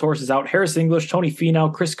 Will Zalatoris is out. Harris English, Tony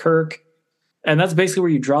Finau, Chris Kirk. And that's basically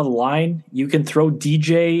where you draw the line. You can throw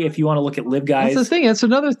DJ if you want to look at live guys. That's the thing. That's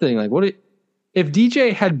another thing. If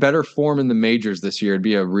DJ had better form in the majors this year, it'd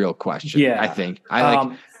be a real question. Yeah. I think.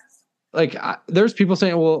 There's people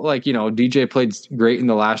saying, well, DJ played great in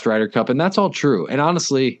the last Ryder Cup, and that's all true. And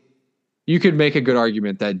honestly, you could make a good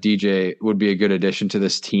argument that DJ would be a good addition to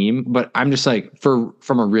this team, but I'm just from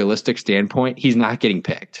a realistic standpoint, he's not getting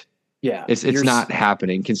picked. Yeah. It's not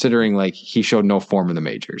happening considering he showed no form in the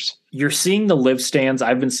majors. You're seeing the live stands.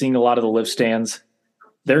 I've been seeing a lot of the live stands.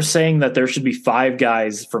 They're saying that there should be 5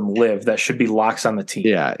 guys from live that should be locks on the team.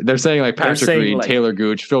 Yeah. They're saying Patrick Reed, Taylor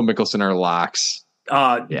Gooch, Phil Mickelson are locks.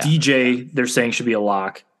 DJ, they're saying should be a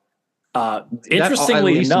lock.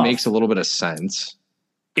 Interestingly enough, makes a little bit of sense.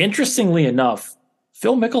 Interestingly enough,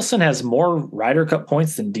 Phil Mickelson has more Ryder Cup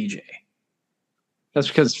points than DJ. That's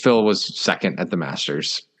because Phil was second at the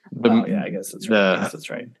Masters. I guess that's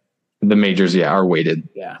right. The majors, are weighted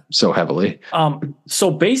so heavily.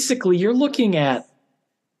 So basically you're looking at,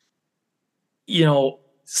 6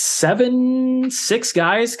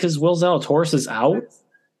 guys because Will Zalatoris is out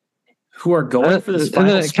who are going for this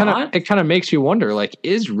final spot. It kind of makes you wonder,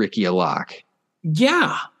 is Ricky a lock?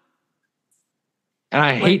 Yeah. And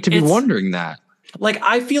I hate to be wondering that.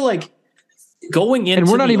 I feel like going into and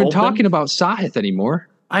we're not even Open, talking about Sahith anymore.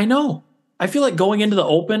 I know. I feel like going into the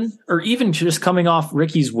Open, or even just coming off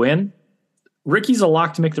Ricky's win, Ricky's a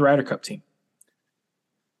lock to make the Ryder Cup team.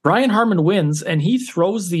 Brian Harman wins, and he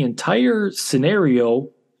throws the entire scenario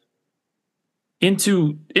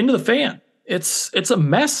into the fan. It's a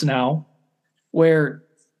mess now where,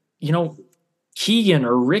 Keegan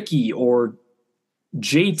or Ricky or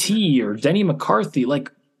JT or Denny McCarthy,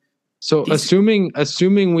 So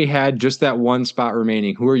assuming we had just that one spot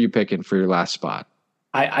remaining, who are you picking for your last spot?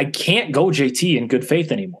 I can't go JT in good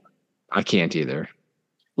faith anymore. I can't either.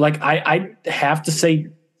 I have to say,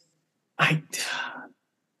 I'd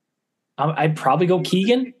probably go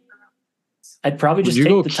Keegan. I'd probably just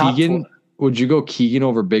take the top 12. Would you go Keegan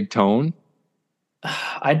over Big Tone?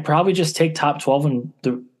 I'd probably just take top 12 in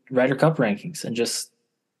the Ryder Cup rankings and just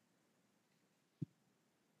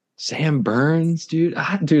Sam Burns, dude.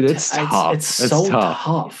 Dude, it's tough. It's so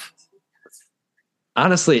tough.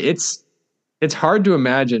 Honestly, it's hard to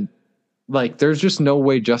imagine. There's just no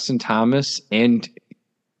way Justin Thomas and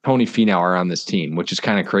Tony Finau are on this team, which is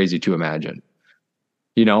kind of crazy to imagine.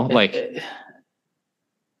 Imagining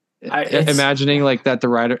that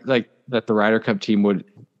the Ryder Cup team would.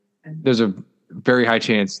 There's a very high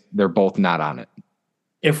chance they're both not on it.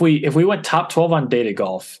 If we went top 12 on data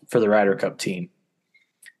golf for the Ryder Cup team,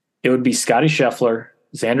 it would be Scotty Scheffler,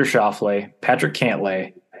 Xander Schauffele, Patrick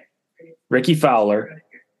Cantlay, Ricky Fowler,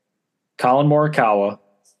 Colin Morikawa,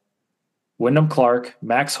 Wyndham Clark,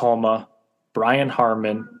 Max Homa, Brian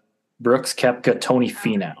Harman, Brooks Koepka, Tony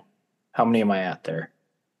Finau. How many am I at there?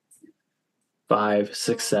 5,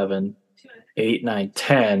 6, 7, 8, 9,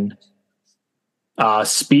 10.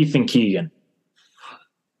 Spieth and Keegan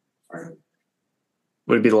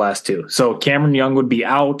would be the last 2. So Cameron Young would be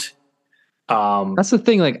out. That's the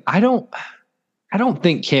thing. I don't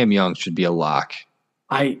think Cam Young should be a lock.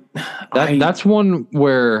 That's one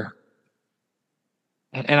where,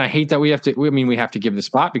 and I hate that we have to give the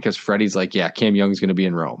spot because Freddie's Cam Young's going to be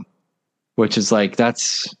in Rome, which is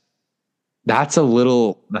That's a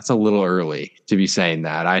little early to be saying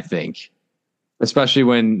that, I think. Especially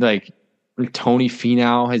when like Tony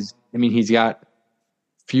Finau he's got a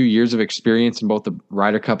few years of experience in both the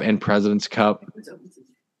Ryder Cup and President's Cup.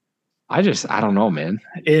 I don't know, man.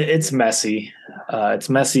 It's messy. It's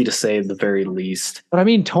messy to say the very least. But I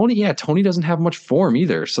mean, Tony doesn't have much form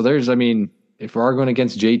either. So if we're arguing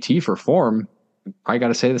against JT for form, I got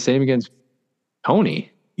to say the same against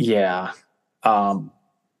Tony. Yeah. I'm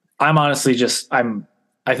honestly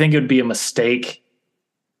I think it would be a mistake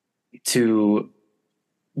I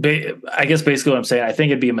guess basically what I'm saying, I think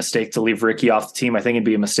it'd be a mistake to leave Ricky off the team. I think it'd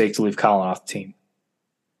be a mistake to leave Colin off the team.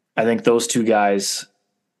 I think those two guys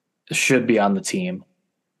should be on the team.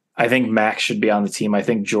 I think Max should be on the team. I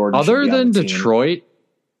think Jordan Other should be on than the Detroit,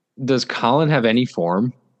 does Colin have any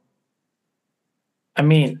form? I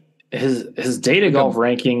mean, his data golf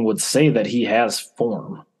ranking would say that he has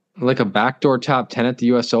form. Like a backdoor top 10 at the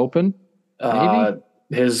US Open? Maybe?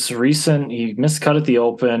 He missed cut at the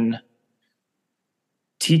Open,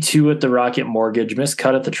 T2 at the Rocket Mortgage, missed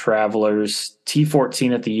cut at the Travelers,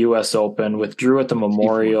 T14 at the US Open, withdrew at the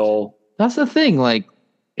Memorial. That's the thing, like,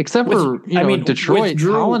 except for Detroit,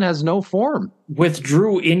 Colin has no form.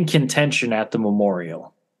 Withdrew in contention at the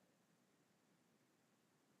Memorial.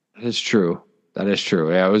 That is true.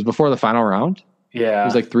 Yeah, it was before the final round. Yeah. It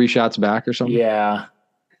was like 3 shots back or something. Yeah.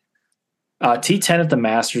 T10 at the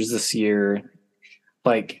Masters this year.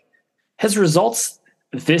 Like, his results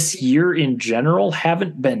this year in general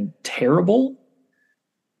haven't been terrible.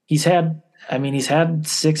 He's had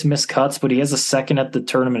 6 missed cuts, but he has a second at the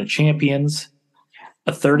Tournament of Champions,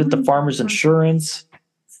 a third at the Farmers Insurance,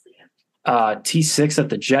 T6 at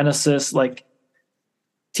the Genesis, like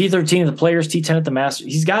T13 at the Players, T10 at the Masters.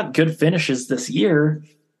 He's got good finishes this year.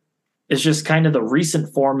 It's just kind of the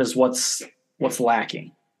recent form is what's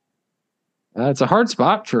lacking. It's a hard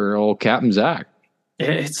spot for old Captain Zach.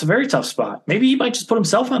 It's a very tough spot. Maybe he might just put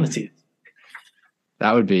himself on the team.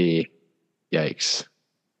 That would be yikes.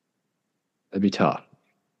 That'd be tough.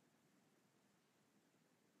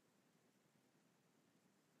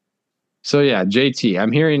 So yeah, JT.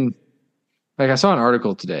 I'm hearing, like, I saw an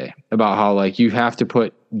article today about how, like, you have to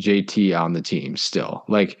put JT on the team still.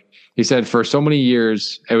 Like, he said for so many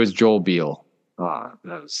years, it was Joel Beal. That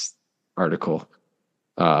was article.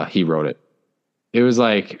 He wrote it. It was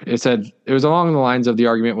like, it said, it was along the lines of the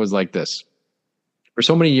argument was like this. For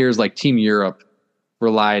so many years, like, Team Europe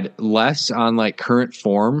relied less on, like, current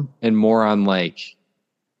form and more on, like,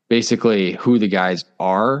 basically who the guys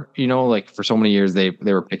are. Like, for so many years, they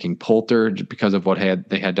were picking Poulter because of what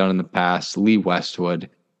they had done in the past, Lee Westwood,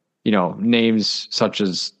 names such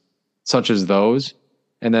as those.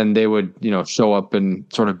 And then they would, show up and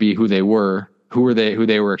sort of be who they were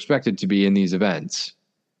expected to be in these events.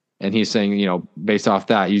 And he's saying, based off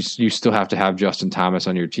that, you still have to have Justin Thomas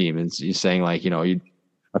on your team. And he's saying, like,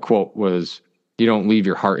 a quote was, "You don't leave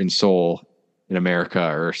your heart and soul in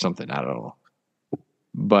America," or something. I don't know.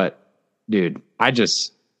 But dude,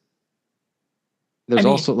 also,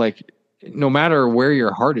 like, no matter where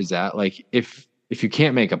your heart is at, like, if you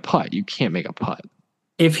can't make a putt, you can't make a putt.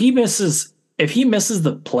 If he misses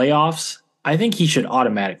the playoffs, I think he should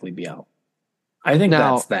automatically be out. I think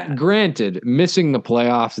that's that. Granted, missing the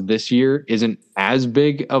playoffs this year isn't as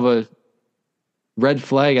big of a red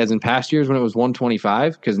flag as in past years when it was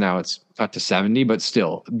 125, because now it's up to 70, but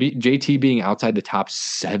still, JT being outside the top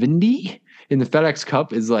 70 in the FedEx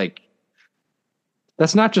Cup is like,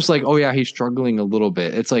 that's not just like, oh yeah, he's struggling a little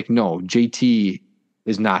bit. It's like, no, JT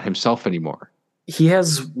is not himself anymore. He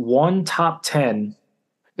has one top 10.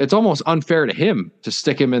 It's almost unfair to him to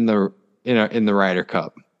stick him in the Ryder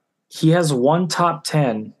Cup. He has one top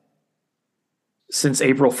 10 since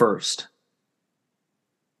April 1st.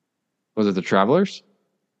 Was it the Travelers?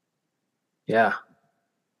 Yeah.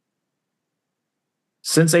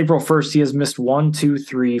 Since April 1st, he has missed 1, 2,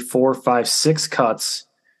 3, 4, 5, 6 cuts.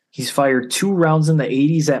 He's fired 2 rounds in the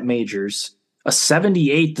 80s at majors, a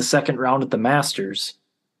 78 the second round at the Masters.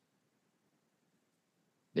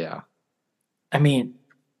 Yeah. I mean,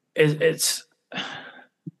 it's...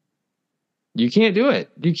 You can't do it.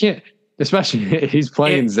 You can't, especially he's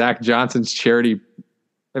playing Zach Johnson's charity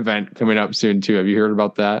event coming up soon too. Have you heard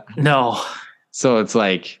about that? No. So it's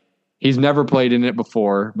like, he's never played in it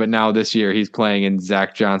before, but now this year he's playing in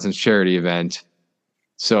Zach Johnson's charity event.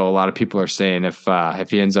 So a lot of people are saying if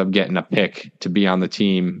he ends up getting a pick to be on the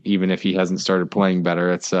team, even if he hasn't started playing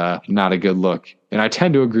better, it's not a good look. And I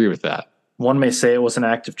tend to agree with that. One may say it was an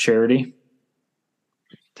act of charity.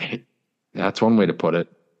 That's one way to put it.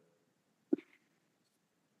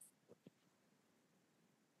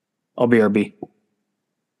 I'll BRB.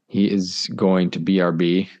 He is going to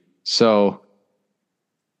BRB. So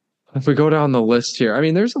if we go down the list here, I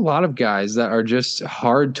mean, there's a lot of guys that are just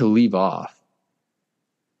hard to leave off.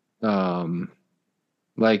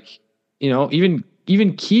 Like, even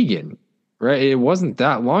Keegan, right? It wasn't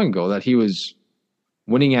that long ago that he was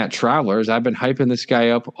winning at Travelers. I've been hyping this guy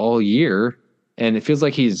up all year, and it feels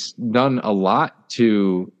like he's done a lot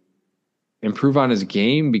to improve on his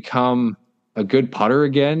game, become a good putter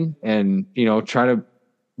again, and, try to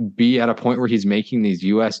be at a point where he's making these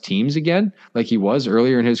U.S. teams again, like he was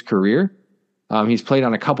earlier in his career. He's played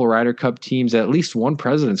on a couple Ryder Cup teams, at least one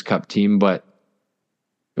President's Cup team, but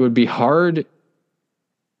it would be hard.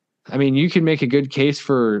 I mean, you can make a good case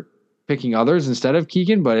for picking others instead of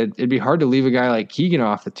Keegan, but it'd be hard to leave a guy like Keegan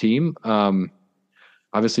off the team.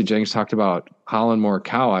 Obviously, Jengs talked about Colin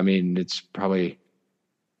Morikawa. I mean, it's probably,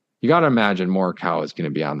 you got to imagine Morikawa is going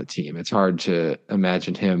to be on the team. It's hard to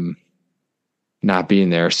imagine him not being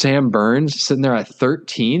there. Sam Burns sitting there at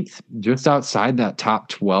 13th, just outside that top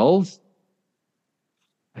 12.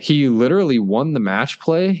 He literally won the match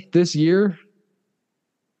play this year,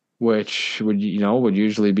 which would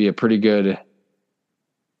usually be a pretty good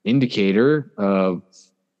indicator of,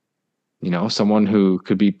 someone who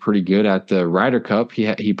could be pretty good at the Ryder Cup.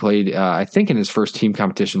 He played, I think, in his first team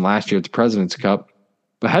competition last year at the President's Cup,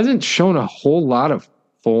 but hasn't shown a whole lot of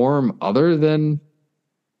form other than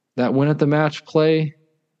that win at the match play.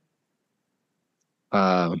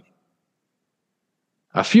 A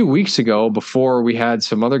few weeks ago, before we had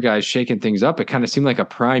some other guys shaking things up, it kind of seemed like a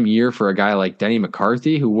prime year for a guy like Denny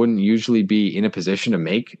McCarthy, who wouldn't usually be in a position to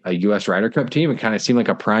make a U.S. Ryder Cup team. It kind of seemed like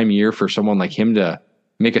a prime year for someone like him to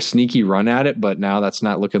make a sneaky run at it, but now that's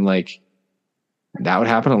not looking like that would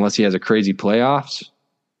happen unless he has a crazy playoffs.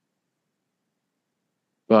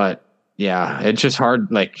 But yeah, it's just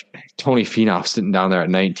hard. Like Tony Finau sitting down there at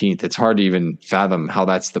 19th. It's hard to even fathom how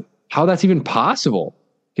that's even possible,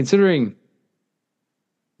 considering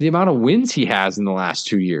the amount of wins he has in the last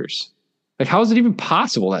 2 years. Like, how is it even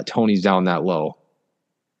possible that Tony's down that low?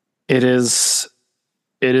 It is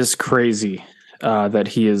crazy that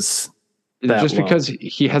he is that just low. Because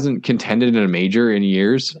he hasn't contended in a major in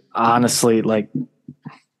years. Honestly,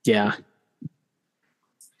 yeah.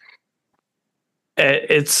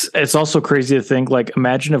 It's also crazy to think,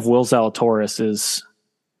 imagine if Will Zalatoris is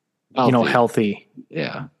healthy.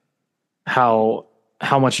 Yeah. How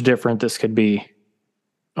much different this could be.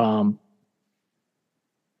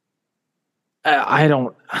 I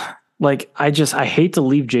don't I hate to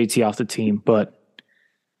leave JT off the team, but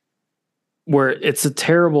where it's a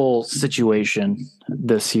terrible situation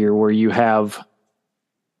this year where you have,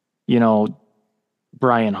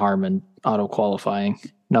 Brian Harman auto qualifying.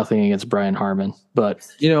 Nothing against Brian Harman, but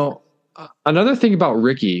another thing about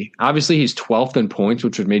Ricky, obviously he's 12th in points,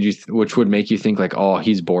 which would make you think like, oh,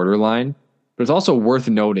 he's borderline. But it's also worth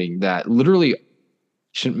noting that literally,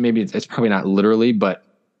 it's probably not literally, but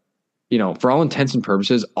for all intents and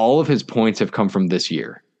purposes, all of his points have come from this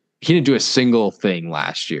year. He didn't do a single thing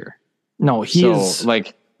last year. No, is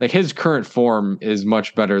like his current form is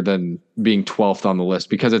much better than being 12th on the list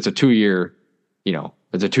because it's a 2-year,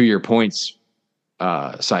 it's a 2-year points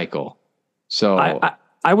cycle. So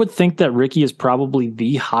I would think that Ricky is probably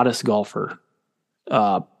the hottest golfer,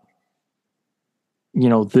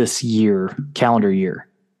 this year, calendar year.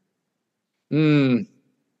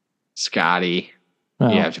 Scotty.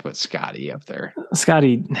 Well, you have to put Scotty up there.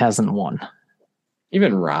 Scotty hasn't won.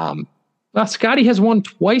 Even Rahm. Well, Scotty has won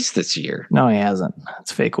twice this year. No, he hasn't.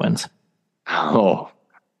 It's fake wins. Oh.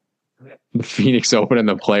 The Phoenix Open and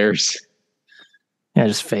the Players. Yeah,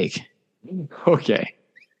 just fake. Okay.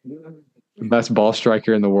 Best ball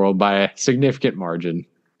striker in the world by a significant margin.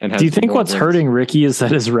 And do you think what's hurting Ricky is that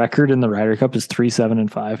his record in the Ryder Cup is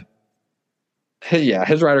 3-7-5? Yeah,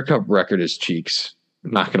 his Ryder Cup record is cheeks.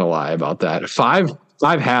 I'm not gonna lie about that. Five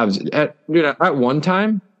halves at one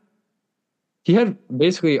time. He had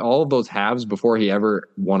basically all of those halves before he ever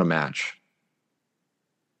won a match.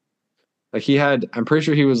 Like I'm pretty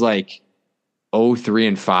sure he was like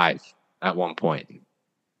 0-3-5 at one point,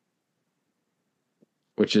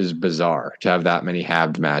 which is bizarre to have that many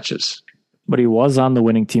halved matches. But he was on the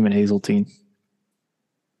winning team at Hazeltine.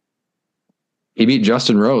 He beat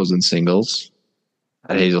Justin Rose in singles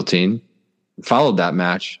at Hazeltine. Followed that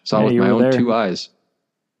match. Saw it with my own 2 eyes.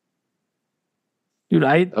 Dude,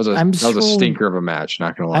 that was a stinker of a match,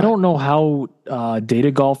 not going to lie. I don't know how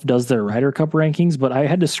Data Golf does their Ryder Cup rankings, but I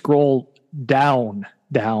had to scroll down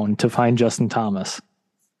to find Justin Thomas.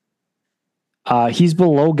 He's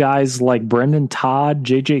below guys like Brendan Todd,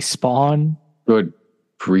 JJ Spawn. Good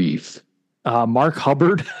grief. Mark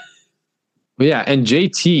Hubbard. Yeah, and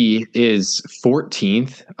JT is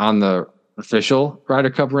 14th on the official Ryder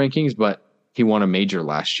Cup rankings, but he won a major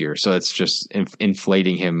last year, so it's just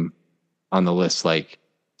inflating him on the list like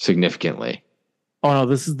significantly. Oh no,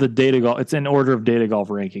 this is the Data Golf. It's in order of Data Golf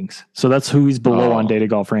rankings, so that's who he's below on Data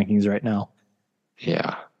Golf rankings right now.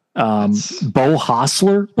 Yeah. Bo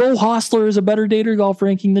Hostler. Bo Hostler is a better Data Golf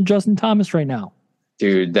ranking than Justin Thomas right now.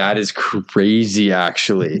 Dude, that is crazy,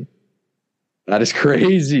 actually. That is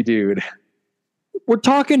crazy, dude. We're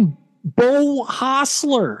talking Bo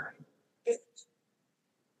Hostler.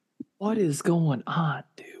 What is going on,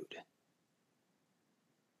 dude?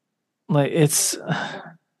 Like, it's...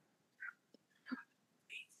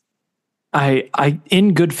 I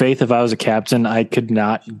in good faith, if I was a captain, I could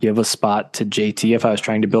not give a spot to JT if I was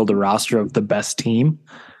trying to build a roster of the best team.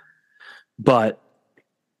 But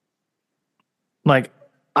like,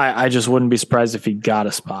 I just wouldn't be surprised if he got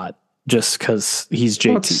a spot just because he's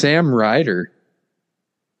JT. What's Sam Ryder?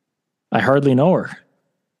 I hardly know her.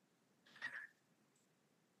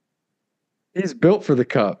 He's built for the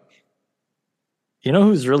Cup. You know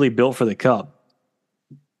who's really built for the Cup?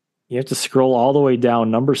 You have to scroll all the way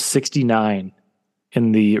down, number 69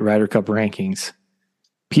 in the Ryder Cup rankings.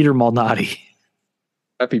 Peter Malnati.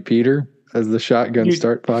 Happy Peter, as the Shotgun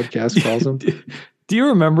Start podcast calls him. Do you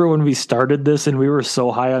remember when we started this and we were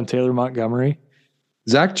so high on Taylor Montgomery?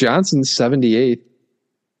 Zach Johnson's 78.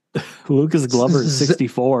 Lucas Glover is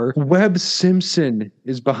 64. Webb Simpson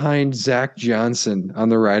is behind Zach Johnson on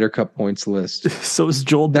the Ryder Cup points list. So is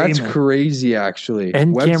Joel That's Damon. Crazy, actually.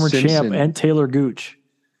 And Webb Cameron Simpson. Champ and Taylor Gooch.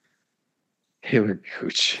 Taylor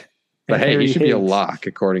Gooch. But And hey, Harry he should be a Higgs. lock,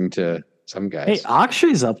 according to some guys. Hey,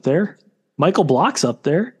 Akshay's up there. Michael Block's up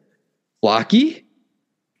there. Blocky?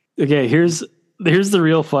 Okay, here's the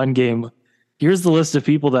real fun game. Here's the list of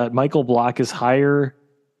people that Michael Block is higher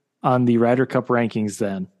on the Ryder Cup rankings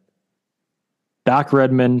than. Doc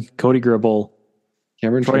Redman, Cody Gribble,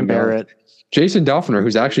 Cameron Troy Tringale. Barrett, Jason Duffner,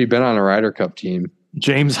 who's actually been on a Ryder Cup team.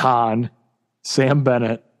 James Hahn, Sam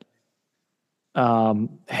Bennett,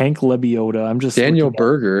 Hank Lebioda. I'm just Daniel looking at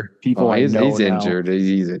Berger. people I he's, know he's now. injured.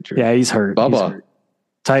 He's injured. Yeah, he's hurt. Bubba. He's hurt.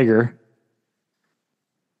 Tiger.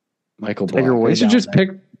 Michael Tiger Block. way They should down just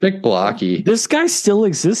there. pick Blocky. This guy still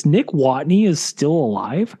exists. Nick Watney is still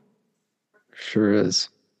alive. Sure is.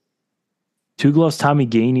 Two Gloves Tommy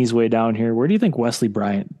Gainey's way down here. Where do you think Wesley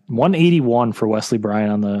Bryant? 181 for Wesley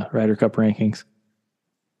Bryant on the Ryder Cup rankings.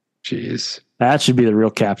 Jeez. That should be the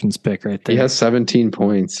real captain's pick right there. He has 17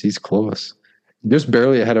 points. He's close. Just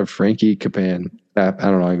barely ahead of Frankie Capan. I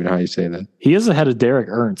don't even know how you say that. He is ahead of Derek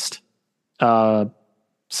Ernst.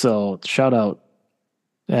 So shout out.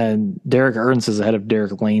 And Derek Ernst is ahead of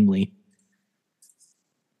Derek Langley.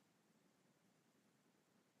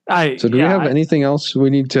 So do we have anything else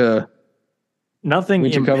we need to... Nothing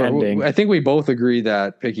impending. Cover. I think we both agree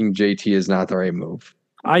that picking JT is not the right move.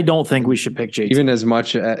 I don't think we should pick JT. Even as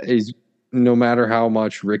much as no matter how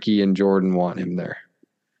much Ricky and Jordan want him there.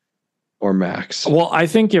 Or Max. Well, I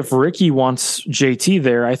think if Ricky wants JT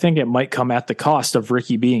there, I think it might come at the cost of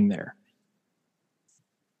Ricky being there.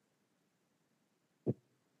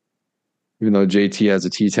 Even though JT has a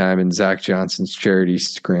tee time and Zach Johnson's charity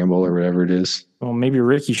scramble or whatever it is. Well, maybe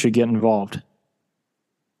Ricky should get involved.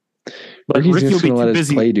 But Ricky's Ricky will just be gonna let too his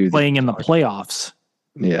busy play do playing in the playoffs.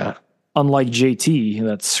 Yeah. Unlike JT,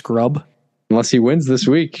 that scrub. Unless he wins this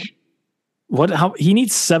week. How he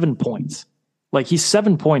needs 7 points. Like he's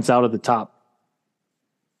 7 points out of the top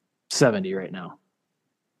 70 right now.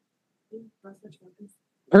 I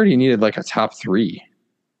heard he needed like a top 3.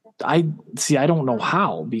 I don't know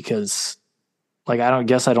how, because like I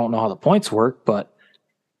don't know how the points work, but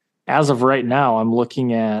as of right now, I'm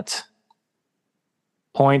looking at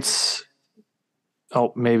points.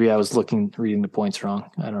 Oh, maybe I was reading the points wrong.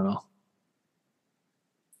 I don't know.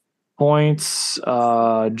 Points.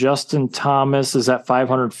 Justin Thomas is at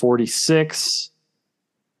 546.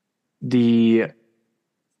 The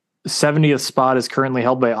 70th spot is currently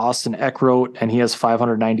held by Austin Eckroat, and he has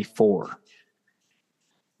 594.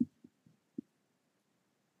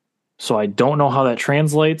 So I don't know how that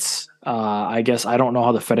translates. I guess I don't know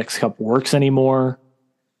how the FedEx Cup works anymore.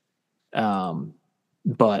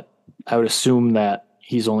 But I would assume that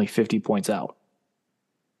he's only 50 points out.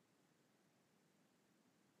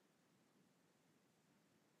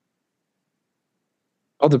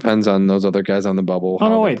 All depends on those other guys on the bubble. Oh,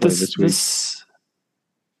 no, how they wait. play This week.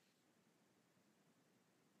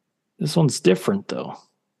 this one's different, though.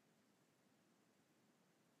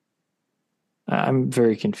 I'm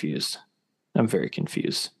very confused.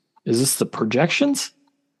 Is this the projections?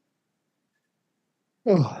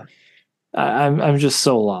 Oh. I'm just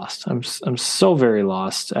so lost. I'm so very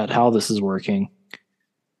lost at how this is working.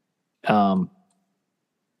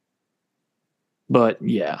 But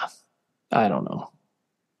yeah, I don't know.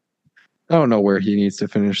 I don't know where he needs to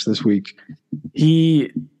finish this week.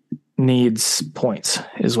 He needs points,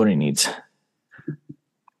 is what he needs.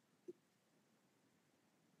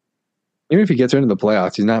 Even if he gets into the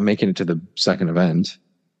playoffs, he's not making it to the second event.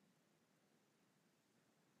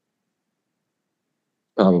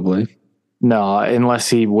 Probably. No, unless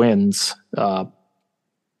he wins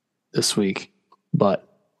this week. But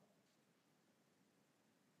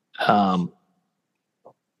I'll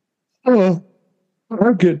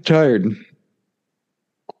get tired.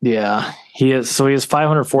 Yeah, he is. So he has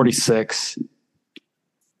 546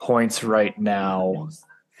 points right now.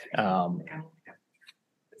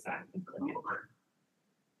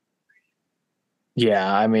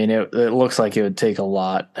 Yeah, I mean, it looks like it would take a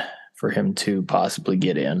lot for him to possibly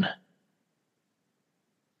get in.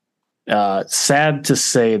 Sad to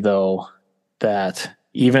say, though, that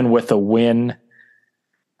even with a win,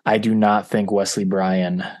 I do not think Wesley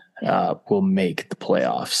Bryan will make the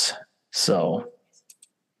playoffs. So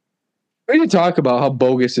we need to talk about how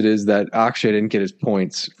bogus it is that Akshay didn't get his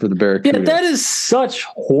points for the Barracuda. Yeah, that is such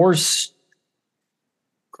horse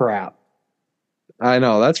crap. I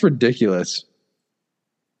know, that's ridiculous.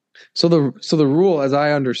 So the rule, as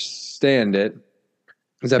I understand it,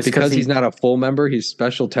 is that because he's not a full member, he's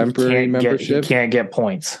special temporary membership. He can't get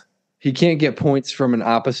points. He can't get points from an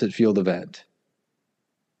opposite field event.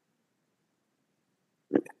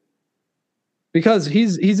 Because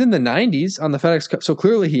he's in the 90s on the FedEx Cup, so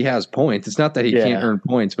clearly he has points. It's not that he can't earn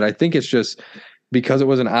points, but I think it's just because it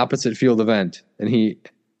was an opposite field event and he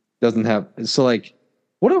doesn't have. So, like,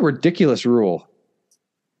 what a ridiculous rule.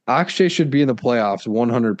 Akshay should be in the playoffs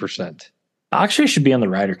 100%. Akshay should be on the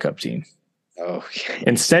Ryder Cup team. Okay.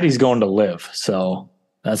 Instead, he's going to live. So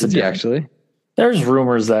that's actually. There's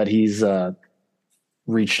rumors that he's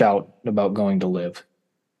reached out about going to live.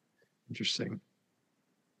 Interesting.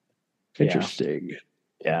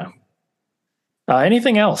 Yeah.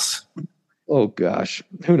 Anything else? Oh gosh,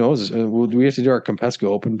 who knows? Do we have to do our Compesco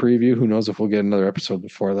Open preview? Who knows if we'll get another episode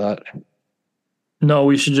before that? No,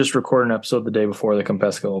 we should just record an episode the day before the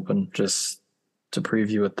Compesco Open, just to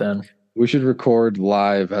preview it then. We should record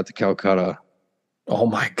live at the Calcutta. Oh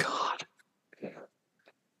my God.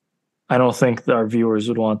 I don't think our viewers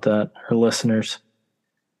would want that, or listeners.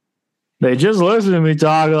 They just listen to me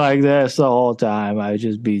talk like this the whole time. I would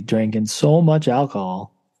just be drinking so much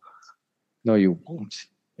alcohol. No, you won't.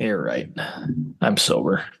 You're right. I'm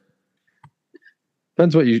sober.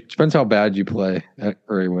 Depends how bad you play at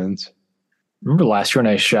Prairie Winds. Remember last year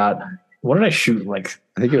when I shot, what did I shoot? Like,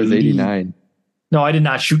 I think it was 89. No, I did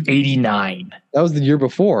not shoot 89. That was the year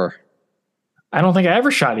before. I don't think I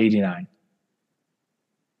ever shot 89.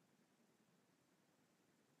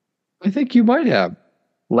 I think you might have.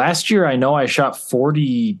 Last year, I know I shot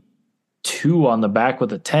 42 on the back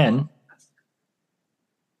with a 10.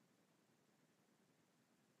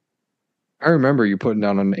 I remember you putting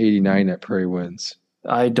down an 89 at Prairie Winds.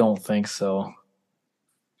 I don't think so.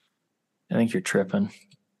 I think you're tripping.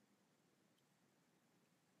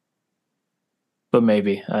 But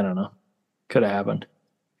maybe. I don't know. Could have happened.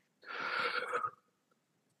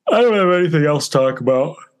 I don't have anything else to talk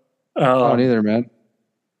about. Oh, neither, man.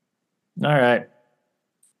 All right.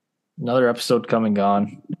 Another episode come and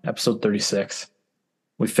gone. Episode 36.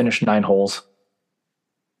 We finished 9 holes.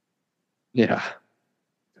 Yeah.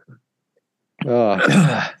 All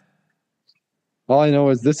I know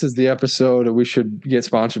is this is the episode we should get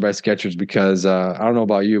sponsored by Skechers because I don't know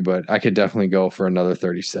about you, but I could definitely go for another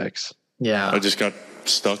 36. Yeah. I just got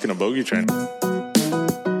stuck in a bogey train.